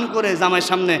কত ভান করে জামাইয়ের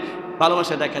সামনে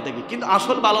ভালোবাসা দেখাতে কি, কিন্তু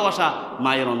আসল ভালোবাসা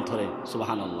মায়ের অন্তরে।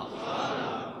 সুবহানাল্লাহ।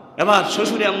 এবার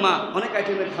শ্বশুরি আম্মা অনেক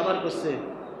আইটেমের খাবার করছে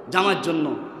জামাইয়ের জন্য।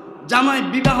 জামাই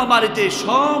বিবাহ বাড়িতে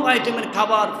সব আইটেমের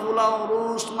খাবার, পোলাও,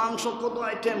 রোস্ট, মাংস, কত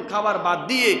আইটেম খাবার বাদ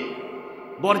দিয়ে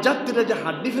বরযাত্রীরা যে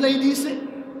হাড্ডি ফেলাই দিয়েছে,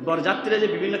 বরযাত্রীরা যে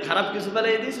বিভিন্ন খারাপ কিছু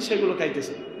ফেলাই দিয়েছে, সেগুলো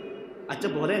খাইতেছে। আচ্ছা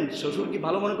বলেন, শ্বশুর কি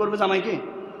ভালো মনে করবে জামাইকে?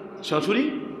 শ্বশুরি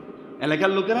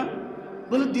এলাকার লোকেরা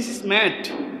বলে দিস ইজ ম্যাট,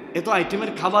 এত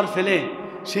আইটেমের খাবার ফেলে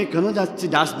সে কেন যাচ্ছে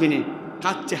ডাস্টবিনে,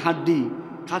 খাচ্ছে হাড্ডি,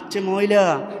 খাচ্ছে ময়লা,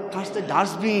 খাচ্ছে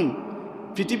ডাস্টবিন।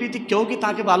 পৃথিবীতে কেউ কি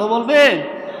তাকে ভালো বলবে?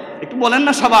 একটু বলেন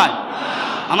না সবাই।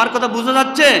 আমার কথা বোঝা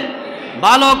যাচ্ছে?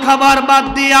 ভালো খাবার বাদ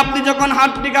দিয়ে আপনি যখন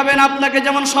হাড্ডি খাবেন আপনাকে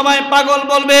যেমন সবাই পাগল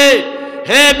বলবে।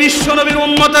 হে বিশ্ব নবীর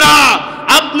উম্মতেরা,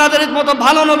 আপনাদের মতো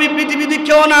ভালো নবী পৃথিবীতে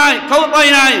কেউ নাই, কেউ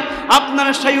পায় নাই।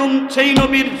 আপনারা সেই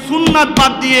নবীর সুন্নাত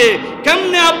বাদ দিয়ে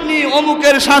কেমনে আপনি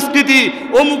অমুকের সংস্কৃতি,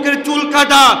 অমুকের চুল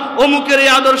কাটা, অমুকের এই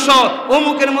আদর্শ,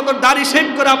 অমুকের মতো দাড়ি শেভ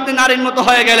করে আপনি নারীর মতো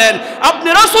হয়ে গেলেন? আপনি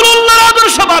রাসূলুল্লাহর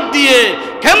আদর্শ বাদ দিয়ে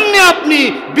কেমনে আপনি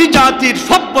বিজাতির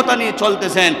সভ্যতা নিয়ে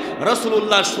চলতেছেন?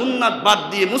 রাসূলুল্লাহর সুন্নাত বাদ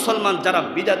দিয়ে মুসলমান যারা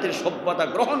বিজাতির সভ্যতা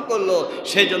গ্রহণ করলো,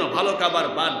 সেই জন্য ভালো খাবার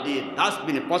বাদ দিয়ে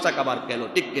ডাস্টবিনে পচা খাবার খেলো।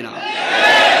 ঠিক কিনা?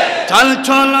 চাল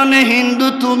চলনে হিন্দু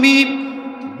তুমি,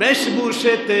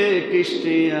 বেশভূষেতে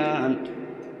খ্রিস্টিয়ান,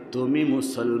 তুমি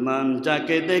মুসলমান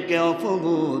যাকে দেখে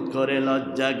অপবোধ করে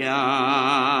লজ্জা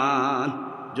জ্ঞান।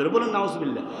 জোরে বলুন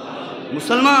নাউজুবিল্লাহ।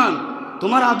 মুসলমান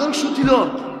তোমার আদর্শ ছিল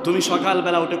তুমি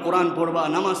সকালবেলা উঠে কোরআন পড়বা,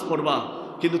 নামাজ পড়বা,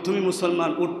 কিন্তু তুমি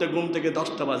মুসলমান উঠতে ঘুম থেকে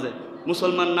 10টা বাজে।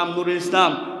 মুসলমান নাম নুরুল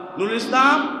ইসলাম। নুরুল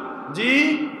ইসলাম জি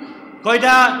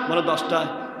কয়টা? বলো 10টা।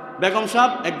 বেগম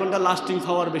সাহেব 1 ঘন্টা লাস্টিং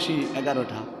পাওয়ার বেশি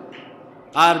 11টা।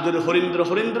 আর যদি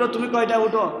হরিন্দ্র তুমি কয়টা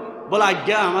উঠো? বলে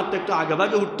আজ্ঞা আমার তো একটু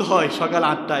আগেভাগে উঠতে হয়, সকাল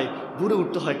 8টায় ভোরে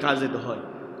উঠতে হয়, কাজ যেতে হয়।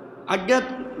 আজ্ঞা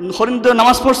হরিন্দ্র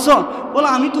নামাজ পড়ছো? বলে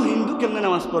আমি তো হিন্দু, কেমনে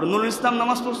নামাজ পড়ো? নুরুল ইসলাম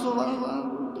নামাজ পড়ছো?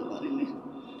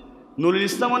 নুরুল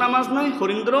ইসলামও নামাজ নাই,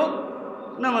 হরিন্দ্র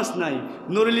নামাজ নাই।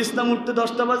 নুরুল ইসলাম উঠতে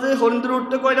 10টা বাজে, হরিন্দ্র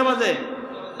উঠতে কয়টা বাজে?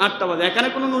 8টা বাজে। এখানে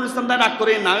কোনো নুরুল ইসলাম তাই ডাক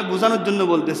করে না, আমি বোঝানোর জন্য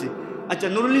বলতেছি। আচ্ছা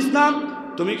নুরুল ইসলাম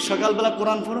তুমি সকালবেলা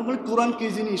কোরআন পড়ো? বলে কোরআন কি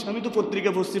জিনিস? আমি তো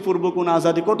পত্রিকা পড়ছি, পড়বো কোন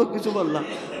আজাদি, কত কিছু বললাম।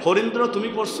 হরিন্দ্র তুমি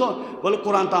পড়ছো? বলে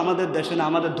কোরআন তো আমাদের দেশে না,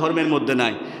 আমাদের ধর্মের মধ্যে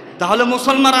নাই। তাহলে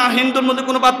মুসলমান আর হিন্দুর মধ্যে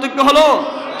কোনো পার্থক্য হলো?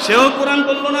 সেও কোরআন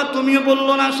বললো না, তুমিও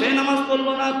বললো না। সে নামাজ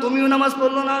পড়লো না, তুমিও নামাজ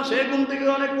পড়লো না। সে ঘুম থেকে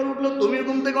অনেক পরে উঠলো, তুমিও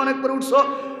ঘুম থেকে অনেক পরে উঠছো।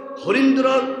 হরিন্দ্র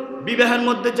বিবাহের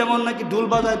মধ্যে যেমন নাকি ঢোল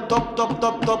বাজায় তপ তপ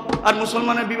তপ তপ, আর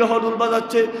মুসলমানের বিবাহ ঢোল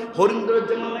বাজাচ্ছে। হরিন্দ্রের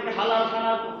যেমন নাকি হালাল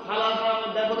খানা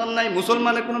ব্যবধান নাই,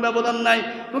 মুসলমানের কোনো ব্যবধান নাই।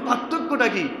 পার্থক্যটা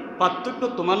কি? পার্থক্য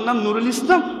তোমার নাম নুরুল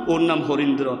ইসলাম, ওর নাম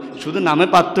হরিন্দ্র। শুধু নামে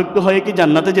পার্থক্য হয়ে কি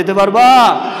জান্নাতে যেতে পারবা?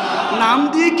 নাম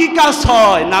দিয়ে কি কাজ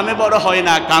হয়? নামে বড় হয়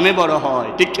না, কামে বড় হয়।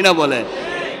 ঠিক কিনা বলে?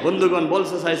 বন্ধুগণ,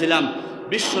 বলতে চাইছিলাম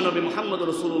বিশ্বনবী মুহাম্মদ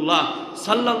রাসূলুল্লাহ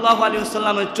সাল্লাল্লাহু আলাইহি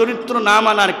ওয়াসাল্লামের চরিত্র না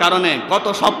মানার কারণে গত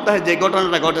সপ্তাহে যে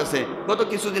ঘটনাটা ঘটেছে, গত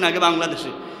কিছুদিন আগে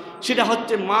বাংলাদেশে, সেটা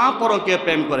হচ্ছে মা পরকীয়া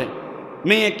প্রেম করে।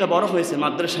 মেয়ে একটা বড় হয়েছে,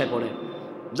 মাদ্রাসায় পড়ে,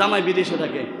 জামাই বিদেশে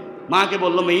থাকে। মাকে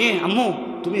বললো, মেয়ে আম্মু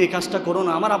তুমি এই কাজটা করো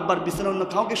না, আমার আব্বার বিছানা অন্য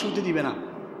কাউকে শুতে দিবে না,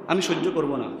 আমি সহ্য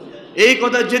করব না। এই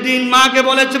কথা যেদিন মাকে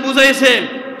বলেছে, বুঝাইছে,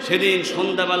 সেদিন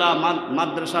সন্ধ্যাবেলা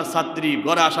মাদ্রাসার ছাত্রী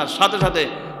ঘরে আসার সাথে সাথে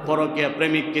পরকীয়া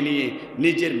প্রেমিককে নিয়ে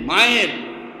নিজের মায়ের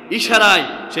ইশারায়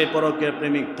সেই পরকীয়া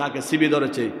প্রেমিক তাকে সিবি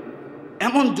ধরেছে।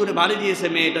 এমন জোরে বাড়ি দিয়েছে,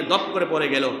 মেয়েটা দপ করে পড়ে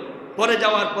গেল। পরে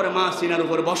যাওয়ার পরে মা সিনার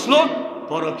উপরে বসলো,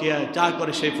 পরকীয়া যা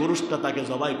করে সেই পুরুষটা তাকে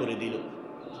জবাই করে দিল।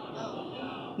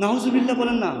 নাউজুবিল্লাহ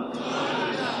বলেন না,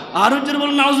 আরো জোরে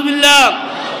বলেন নাউজুবিল্লাহ।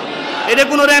 এটা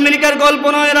কোনো আমেরিকার গল্প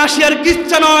নয়, রাশিয়ার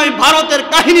কিচ্ছা নয়, ভারতের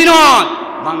কাহিনী নয়,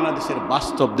 বাংলাদেশের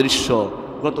বাস্তব দৃশ্য।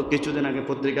 গত কিছুদিন আগে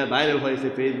পত্রিকায় ভাইরাল হয়েছে,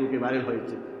 ফেসবুকে ভাইরাল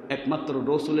হয়েছে। একমাত্র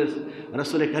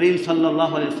রসুল করিম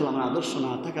সাল্লাল্লাহু আলাইহি ওয়াসাল্লামের আদর্শ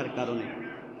না থাকার কারণে।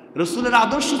 রসুলের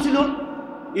আদর্শ ছিল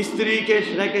স্ত্রীকে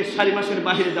রেখে 4 মাসের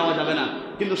বাহিরে যাওয়া যাবে না,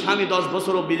 কিন্তু স্বামী 10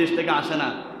 বছরও বিদেশ থেকে আসে না,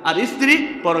 আর স্ত্রী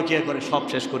পরকীয়া করে সব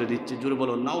শেষ করে দিচ্ছে। জোরে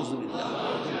বলো নাউজুবিল্লাহ।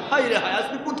 হায় রে হায়,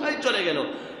 আজকে কোথায় চলে গেল?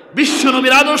 বিশ্ব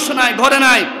নবীর আদর্শ নাই, ঘরে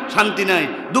নাই শান্তি নাই,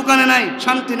 দোকানে নাই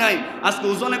শান্তি নাই। আজকে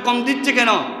ওজনে কম দিচ্ছে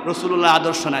কেন? রসুলুল্লাহ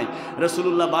আদর্শ নাই।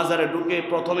 রসুলুল্লাহ বাজারে ঢুকে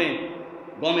প্রথমে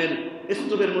গমের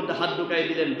স্তূপের মধ্যে হাত ঢুকাই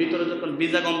দিলেন, ভিতরে যখন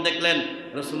ভিজা গম দেখলেন,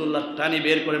 রসুলুল্লাহ টানি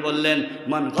বের করে বললেন,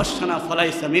 মান গসানা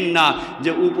ফলাইসা মিন্না,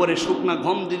 যে উপরে শুকনা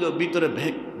গম দিল, ভিতরে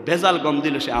ভেজাল গম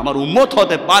দিল, সে আমার উম্মত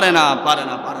হতে পারে না, পারে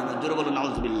না, পারে না। জোরে বলো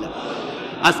নাউজুবিল্লাহ।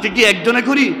 আজকে কি একজনে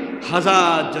করি?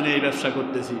 1000 জনে এই ব্যবসা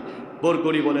করতেছি।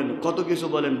 বরকরি বলেন, কত কিছু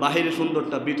বলেন, বাহিরে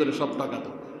সুন্দরটা, ভিতরে সব টাকাতো।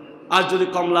 আর যদি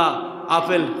কমলা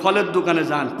আপেল ফলের দোকানে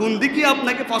যান, কোন দিকে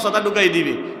আপনাকে ফসাটা ঢুকাই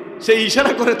দিবে, সে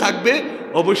ইশারা করে থাকবে,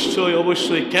 অবশ্যই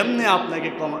অবশ্যই কেমনে আপনাকে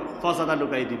ফসাটা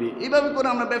ঢুকাই দিবে। এইভাবে করে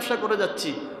আমরা ব্যবসা করে যাচ্ছি।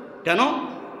 কেন?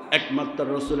 একমাত্র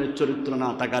রসুলের চরিত্র না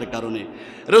থাকার কারণে।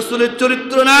 রসুলের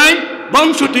চরিত্র নাই,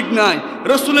 বংশ ঠিক নাই।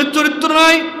 রসুলের চরিত্র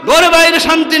নাই, ঘরে বাইরে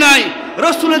শান্তি নাই।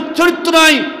 রসুলের চরিত্র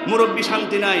নাই, মুরব্বী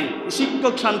শান্তি নাই,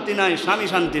 শিক্ষক শান্তি নাই, স্বামী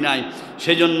শান্তি নাই।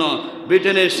 সেজন্য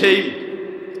ব্রিটেনের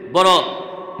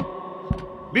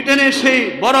সেই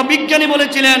বড় বিজ্ঞানী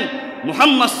বলেছিলেন,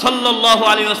 মুহাম্মদ সাল্লাল্লাহু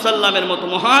আলাইহি ওয়াসাল্লামের মতো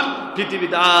মহান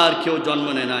পৃথিবীতে আর কেউ জন্ম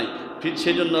নেয় নাই।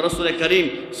 সেজন্য রসুল করিম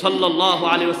সাল্লাল্লাহু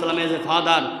আলাইহি ওয়াসাল্লাম as a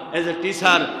father, as a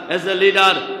teacher, as a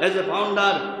leader, as a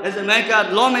founder, as a maker,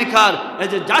 law maker,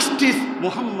 as a justice,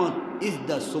 Muhammad is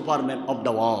the Superman of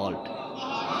the world.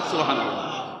 সুবহানাল্লাহ।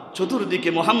 চতুর্দিকে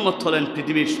মুহাম্মদ হলেন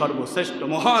পৃথিবীর সর্বশ্রেষ্ঠ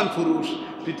মহান পুরুষ।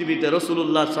 পৃথিবীতে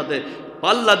রসুলুল্লাহর সাথে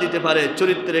পাল্লা দিতে পারে,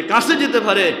 চরিত্রের কাছে যেতে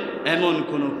পারে, এমন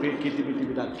কোনো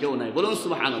পৃথিবীতে আর কেউ নাই। বলুন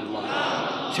সুবহানাল্লাহ।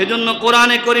 সেজন্য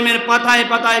কোরআনে করিমের পাতায়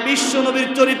পাতায় বিশ্ব নবীর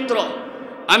চরিত্র।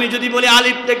 আমি যদি বলি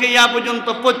আলিফ থেকে ইয়া পর্যন্ত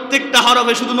প্রত্যেকটা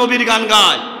হরফে শুধু নবীর গান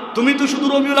গায়। তুমি তো শুধু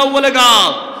রবিউল আউয়ালে গাও,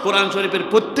 কোরআন শরীফের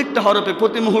প্রত্যেকটা হরফে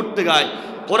প্রতি মুহূর্তে গায়।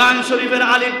 কোরআন শরীফের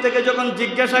আলিফ থেকে যখন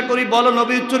জিজ্ঞাসা করি, বলো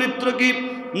নবীর চরিত্র কি,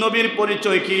 নবীর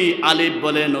পরিচয় কি, আলিফ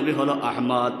বলে নবী হলো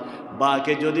আহমদ।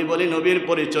 বাকে যদি বলি নবীর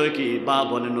পরিচয় কি, বা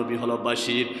বলে নবী হলো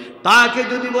বাশির। তাকে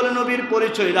যদি বলে নবীর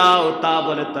পরিচয় দাও, তা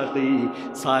বলে তাকি।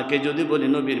 সাকে যদি বলি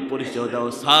নবীর পরিচয় দাও,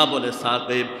 সা বলে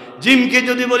সাকিব। জিমকে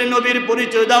যদি বলি নবীর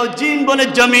পরিচয় দাও, জিম বলে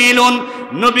জামিলুন।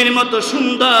 নবীর মতো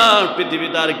সুন্দর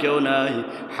পৃথিবীতে আর কেউ নাই।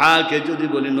 হাকে যদি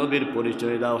বলি নবীর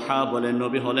পরিচয় দাও, হা বলে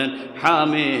নবী হলেন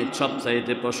হামিদ,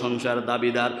 সবচাইতে প্রশংসার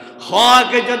দাবিদার।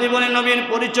 হকে যদি বলি নবীর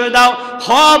পরিচয় দাও, হ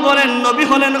বলেন নবী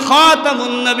হলেন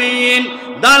খাতামুন নবীন।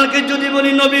 দালকে যদি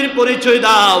বলি নবীর পরিচয়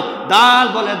দাও, দাল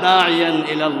বলে দাইয়ান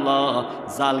ইলাল্লাহ।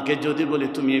 জালকে যদি বলি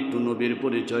তুমি একটু নবীর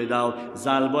পরিচয় দাও,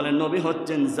 জাল বলে নবী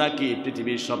হচ্ছেন জাকি,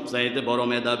 পৃথিবীর সবচাইতে বড়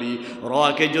মেধাবী।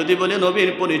 রকে যদি বলি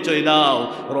নবীর পরিচয় দাও,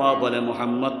 র বলে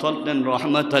মুহাম্মদ হলেন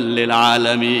রাহমাতাল লিল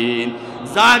আলামিন।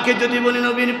 যাকে যদি বলি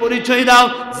নবীর পরিচয় দাও,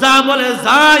 যা বলে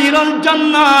যাইরুল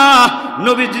জান্নাহ,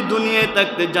 নবীজি দুনিয়ায়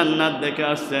থাকতে জান্নাত দেখে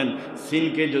আসছেন।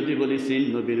 সিনকে যদি বলি সিন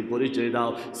নবীর পরিচয় দাও,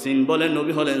 সিন বলে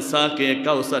নবী হলেন সাকে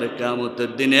কাউসার,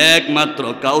 কিয়ামতের দিনে একমাত্র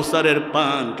কাউসারের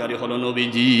পানকারী হলো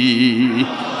নবীজি।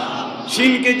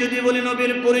 শিনকে যদি বলি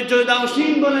নবীর পরিচয় দাও,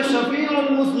 শিন বলে শফিউল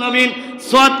মুজনাবিন।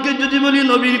 সাদকে যদি বলি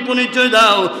নবীর পরিচয়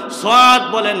দাও, সাদ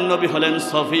বলেন নবী হলেন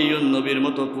সফিউন, নবীর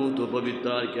মতো পুত পবিত্র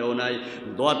আর কেউ নাই।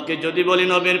 দাদকে যদি বলি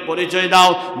নবীর পরিচয় দাও,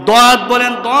 দাদ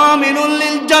বলেন দামিনুল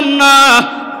লিল জান্নাহ।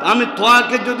 আমি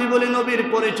তোয়াকে যদি বলি নবীর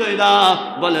পরিচয় দাও,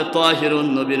 বলে তাহিরুন,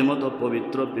 নবীর মতো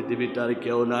পবিত্র পৃথিবীতে আর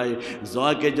কেউ নাই।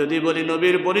 জকে যদি বলি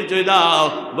নবীর পরিচয় দাও,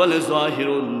 বলে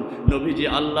জাহিরুন, নবীজি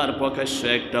আল্লাহর প্রকাশ্য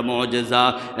একটা মুজিজা।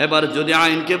 এবার যদি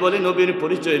আইনকে বলি নবীর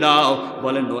পরিচয় দাও,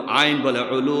 বলেন আইন বলে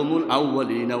উলুমুল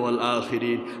আউয়ালিন ওয়াল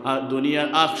আখিরিন। আর দুনিয়ার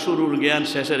শুরুর জ্ঞান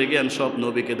শেষের জ্ঞান সব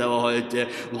নবীকে দেওয়া হয়েছে।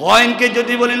 গয়নকে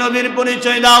যদি বলি নবীর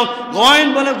পরিচয় দাও, গয়ন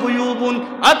বলে গুয়ুবুন,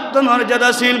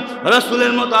 আত্মমর্যাদাশীল,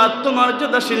 রাসূলের মতো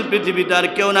আত্মমর্যাদাশীল পৃথিবীতে আর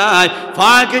কেউ নাই।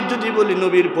 ফাকে যদি বলি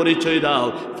নবীর পরিচয় দাও,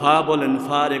 ফা বলেন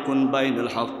ফারিকুন বাইনাল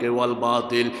হক ওয়াল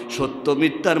বাতিল, সত্য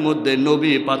মিথ্যার মধ্যে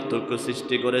নবী পার্থক্য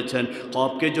সৃষ্টি করেছেন।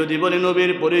 কফকে যদি বলি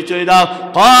নবীর পরিচয় দাও,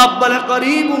 কফ বলে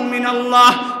করিবুম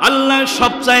মিনাল্লাহ, আল্লাহর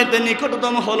সবচাইতে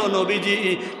নিকটতম হলো নবীজি।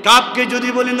 কাফকে যদি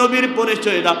বলি নবীর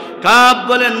পরিচয় দাও, কাফ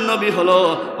বলেন নবী হলো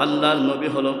আল্লাহর নবী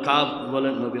হলো, কাফ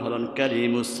বলেন নবী হলেন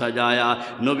কারিমুস সাজায়া,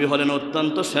 নবী হলেন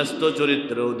অত্যন্ত শ্রেষ্ঠ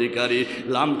চরিত্রের অধিকারী।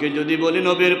 লামকে যদি বলি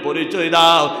নবী নবীর পরিচয়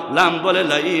দাও। লাম বলে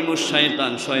লাইমুশ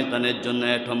শাইতান, শয়তানের জন্য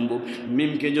অ্যাটম্বুক।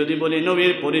 মিমকে যদি বলি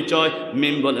নবীর পরিচয়,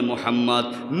 মিম বলে মুহাম্মদ।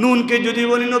 নুনকে যদি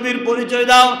বলি নবীর পরিচয়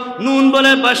দাও, নুন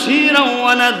বলে বাশীরা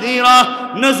ওয়া নাযীরা,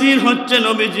 নজির হচ্ছে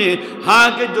নবীজি।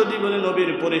 হাকে যদি বলে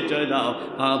নবীর পরিচয় দাও,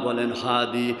 হা বলেন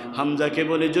হাদি। হামজাকে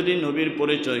বলে যদি নবীর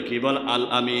পরিচয় কি বল আল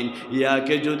আমিন।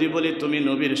 ইয়াকে যদি বলি তুমি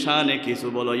নবীর শানে কিছু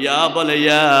বলো, ইয়া বলে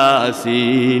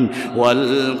ইয়াসিন ওয়াল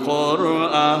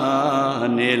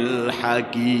কুরআনিল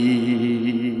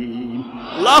হাকীম।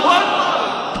 আল্লাহু আকবার।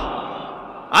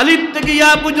 আলিফ থেকে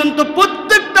ইয়া পর্যন্ত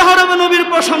প্রত্যেকটা হরফে নবীর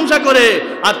প্রশংসা করে।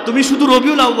 আর তুমি শুধু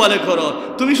রবিউল আউয়ালে করো,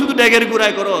 তুমি শুধু ড্যাগের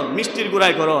গুড়ায় করো, মিষ্টির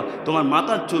গুড়ায় করো, তোমার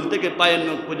মাথার চুল থেকে পায়ের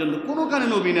নখ পর্যন্ত কোনো কানে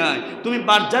নবী নাই। তুমি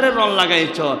বার্জারের রং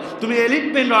লাগাইছ, তুমি এলিট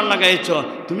পেন রং লাগাইছ,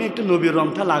 তুমি একটু নবীর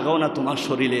রংটা লাগাও না তোমার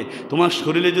শরীরে। তোমার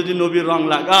শরীরে যদি নবীর রং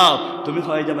লাগাও, তুমি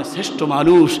হয়ে যাবে শ্রেষ্ঠ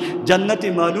মানুষ, জান্নাতি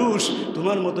মানুষ।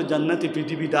 তোমার মতো জান্নাতি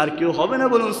পৃথিবীতে আর কেউ হবে না,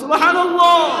 বলুন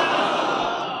সুবহানাল্লাহ।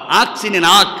 আখ চিনেন?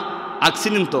 আখ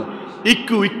চিনেন তো?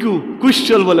 ইক্কু ইক্কু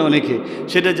কুশল বলে অনেকে।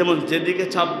 সেটা যেমন যেদিকে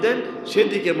ছাপ দেন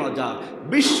সেদিকে মজা।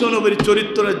 বিশ্ব নবীর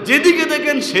চরিত্র যেদিকে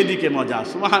দেখেন সেদিকে মজা।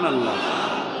 সুবহানাল্লাহ।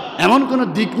 এমন কোনো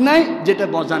দিক নাই যেটা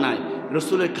মজা নাই।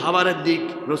 রসুলের খাবারের দিক,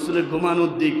 রসুলের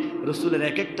ঘুমানোর দিক, রসুলের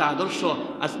এক একটা আদর্শ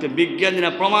আজকে বিজ্ঞানীরা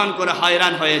প্রমাণ করে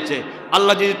হয়রান হয়েছে।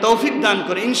 আল্লাহ যদি তৌফিক দান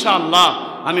করে, ইনশাআল্লাহ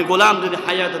আমি গোলাম যদি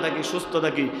হায়াতে থাকি, সুস্থ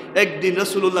থাকি, একদিন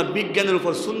রসুলুল্লাহর বিজ্ঞানের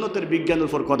উপর, সুন্নতের বিজ্ঞানের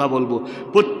উপর কথা বলবো।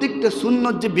 প্রত্যেকটা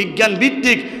সুন্নত যে বিজ্ঞান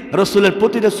ভিত্তিক, রসুলের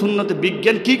প্রতিটা সুন্নতে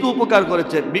বিজ্ঞান কী কী উপকার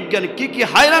করেছে, বিজ্ঞান কি কি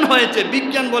হয়রান হয়েছে।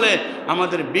 বিজ্ঞান বলে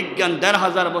আমাদের বিজ্ঞান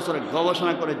 ১৫০০ বছরে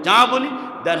গবেষণা করে যা বলি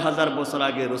 ১৫০০ বছর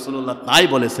আগে রসুলুল্লাহ তাই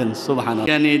বলেছেন। সুবহানাল্লাহ।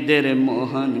 বিজ্ঞানীদের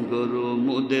মহান গুরু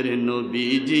মুদের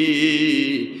নবীজি,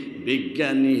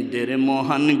 বিজ্ঞানীদের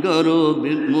মহান গুরু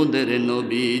মুদের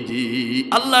নবীজি।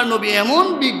 আল্লাহর নবী এমন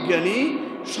বিজ্ঞানী,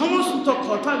 সমস্ত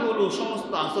কথাগুলো,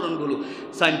 সমস্ত আচরণগুলো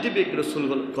সায়েন্টিফিক রসুল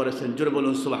করেছেন। জোরে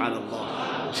বলুন সুবহানাল্লাহ।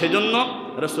 সেজন্য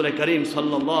রসুল করিম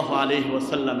সাল্লাল্লাহু আলাইহি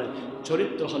ওয়াসাল্লামের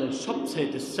চরিত্র হলেন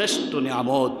সবচাইতে শ্রেষ্ঠ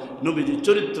নিয়ামত। নবীজি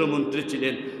চরিত্রমন্ত্রী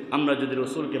ছিলেন। আমরা যদি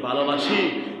রসুলকে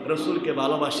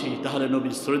ভালোবাসি তাহলে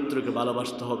নবীর চরিত্রকে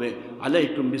ভালোবাসতে হবে।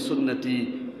 আলাইকুম বিসুন্নতি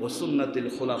ও সুন্নাতিল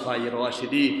খুলাফায়ে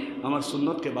রাশিদিন। আমার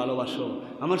সুন্নতকে ভালোবাসো,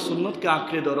 আমার সুন্নতকে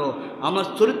আঁকড়ে ধরো, আমার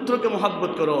চরিত্রকে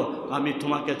মহব্বত করো। আমি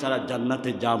তোমাকে ছাড়া জান্নাতে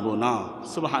যাব না।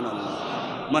 সুবহানাল্লাহ।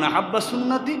 মান আহাব্বা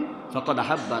সুন্নতি ফাকাদ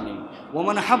আহাব্বানি ওয়া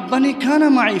মান আহাব্বানি কানা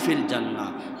মাই ফিল জান্নাহ।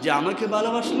 যে আমাকে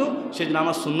ভালোবাসলো সে যেন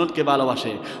আমার সুন্নতকে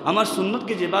ভালোবাসে, আমার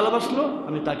সুন্নতকে যে ভালোবাসলো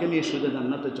আমি তাকে নিয়ে সোজা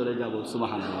জান্নাতে চলে যাব।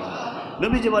 সুবহানাল্লাহ।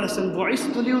 নবীজি বলেছেন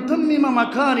বুইসতু লিউতাম্মিমা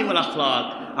মাকারিমাল আখলাক।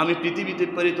 আমি পৃথিবীতে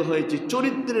প্রেরিত হয়েছি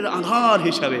চরিত্রের আধার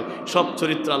হিসাবে। সব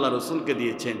চরিত্র আল্লাহ রসুলকে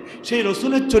দিয়েছেন। সেই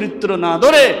রসুলের চরিত্র না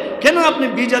ধরে কেন আপনি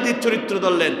বিজাতির চরিত্র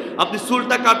ধরলেন? আপনি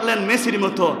চুলটা কাটলেন মেসির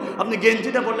মতো, আপনি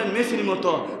গেঞ্জিটা পরলেন মেসির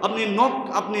মতো,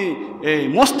 আপনি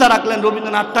মোস্তা রাখলেন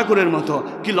রবীন্দ্রনাথ ঠাকুরের মতো।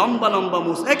 কি লম্বা লম্বা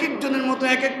মুস, এক একজনের মতো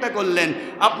এক একটা করলেন।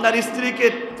 আপনার স্ত্রীকে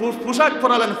পোশাক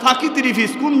পরালেন ফাঁকি ৩০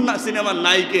 পিস। কোন সিনেমার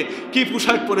নায়িকে কি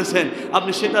পোশাক পরেছেন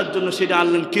আপনি, সেটার জন্য সেটা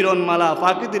আনলেন কিরণমালা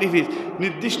ফাঁকি ৩০ পিস।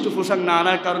 নির্দিষ্ট পোশাক না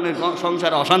আনার কারণে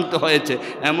সংসারে অশান্ত হয়েছে,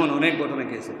 এমন অনেক ঘটনা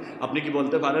গেছে। আপনি কি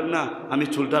বলতে পারেন না আমি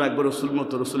চুলটা রাখবো রসুল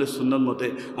মতো, রসুলের সুন্নত মতে,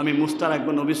 আমি মুস্তা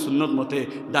রাখবো নবীর সুন্নত মতে,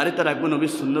 দাড়িটা রাখবো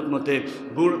নবীর সুন্নত মতে,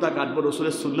 বুড়টা কাটবো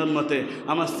রসুলের সুন্নত মতে,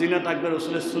 আমার সিনা থাকবে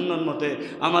রসুলের সুন্নত মতে,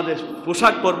 আমাদের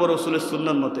পোশাক পরবো রসুলের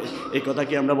সুন্নত মতে? এই কথা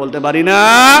কি আমরা বলতে পারি না?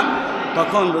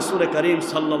 তখন রসুল করিম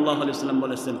সাল্লাল্লাহু আলাইহি ওয়াসাল্লাম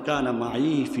বলেছেন কানা মাই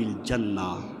ফিল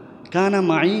জান্নাহ, কানা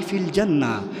মাই ফিল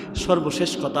জান্নাহ।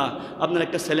 সর্বশেষ কথা, আপনার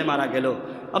একটা ছেলে মারা গেল,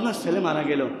 আপনার ছেলে মারা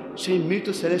গেল, সেই মৃত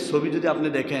ছেলের ছবি যদি আপনি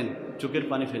দেখেন চোখের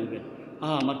পানি ফেলবেন।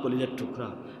 আমার কলিজার টুকরা,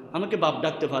 আমাকে বাপ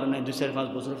ডাকতে পারে না, 2-4-5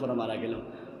 বছর পরে মারা গেল।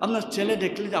 আপনার ছেলে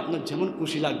দেখলে যে আপনার যেমন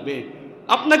খুশি লাগবে,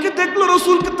 আপনাকে দেখলো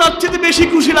রসুলকে তার চেয়ে বেশি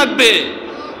খুশি লাগবে।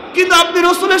 কিন্তু আপনি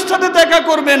রসুলের সাথে দেখা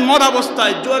করবেন মদ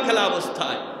অবস্থায়, জুয়া খেলা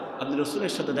অবস্থায়, আপনি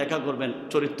রসুলের সাথে দেখা করবেন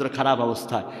চরিত্র খারাপ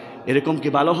অবস্থায়। এরকম কি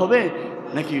ভালো হবে?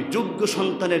 নাকি যোগ্য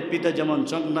সন্তানের পিতা যেমন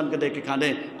সন্তানকে দেখে কাঁদে,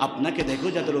 আপনাকে দেখো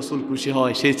যাতে রসুল খুশি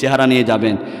হয় সেই চেহারা নিয়ে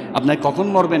যাবেন। আপনাকে কখন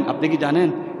মরবেন আপনি কি জানেন?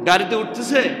 গাড়িতে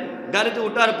উঠতেছে, গাড়িতে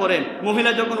উঠার পরে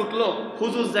মহিলা যখন উঠলো,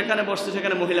 হুজুর যেখানে বসছে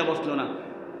সেখানে মহিলা বসলো না,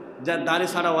 যার দাড়ি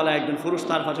ছাড়াওয়ালা একজন পুরুষ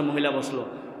তার পাশে মহিলা বসলো।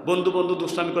 বন্ধু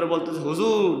দুষ্টামি করে বলতেছে,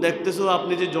 হুজুর দেখতেছো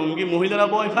আপনি যে জঙ্গি, মহিলারা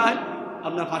ভয় পায়,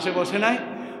 আপনার পাশে বসে নাই।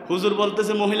 হুজুর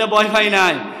বলতেছে মহিলা ভয় পাই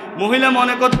নাই, মহিলা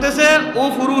মনে করতেছে ও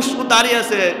পুরুষ, ও দাঁড়িয়ে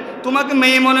আছে, তোমাকে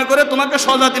মেয়ে মনে করে, তোমাকে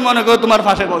স্বজাতি মনে করে তোমার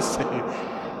পাশে বসছে,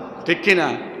 ঠিক কিনা?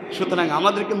 সুতরাং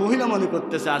আমাদেরকে মহিলা মনে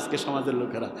করতেছে আজকে সমাজের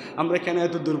লোকেরা। আমরা কেন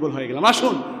এত দুর্বল হয়ে গেলাম?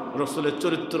 আসুন রসুলের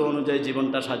চরিত্র অনুযায়ী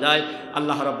জীবনটা সাজায়।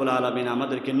 আল্লাহ রাব্বুল আলামিন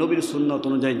আমাদেরকে নবীর সুন্নত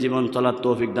অনুযায়ী জীবন চলার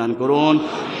তৌফিক দান করুন।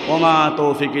 ওমা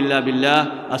তৌফিক ইল্লা বিল্লাহ।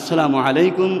 আসসালামু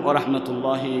আলাইকুম ওয়া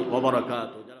রাহমাতুল্লাহি ওয়া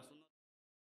বারাকাতুহু।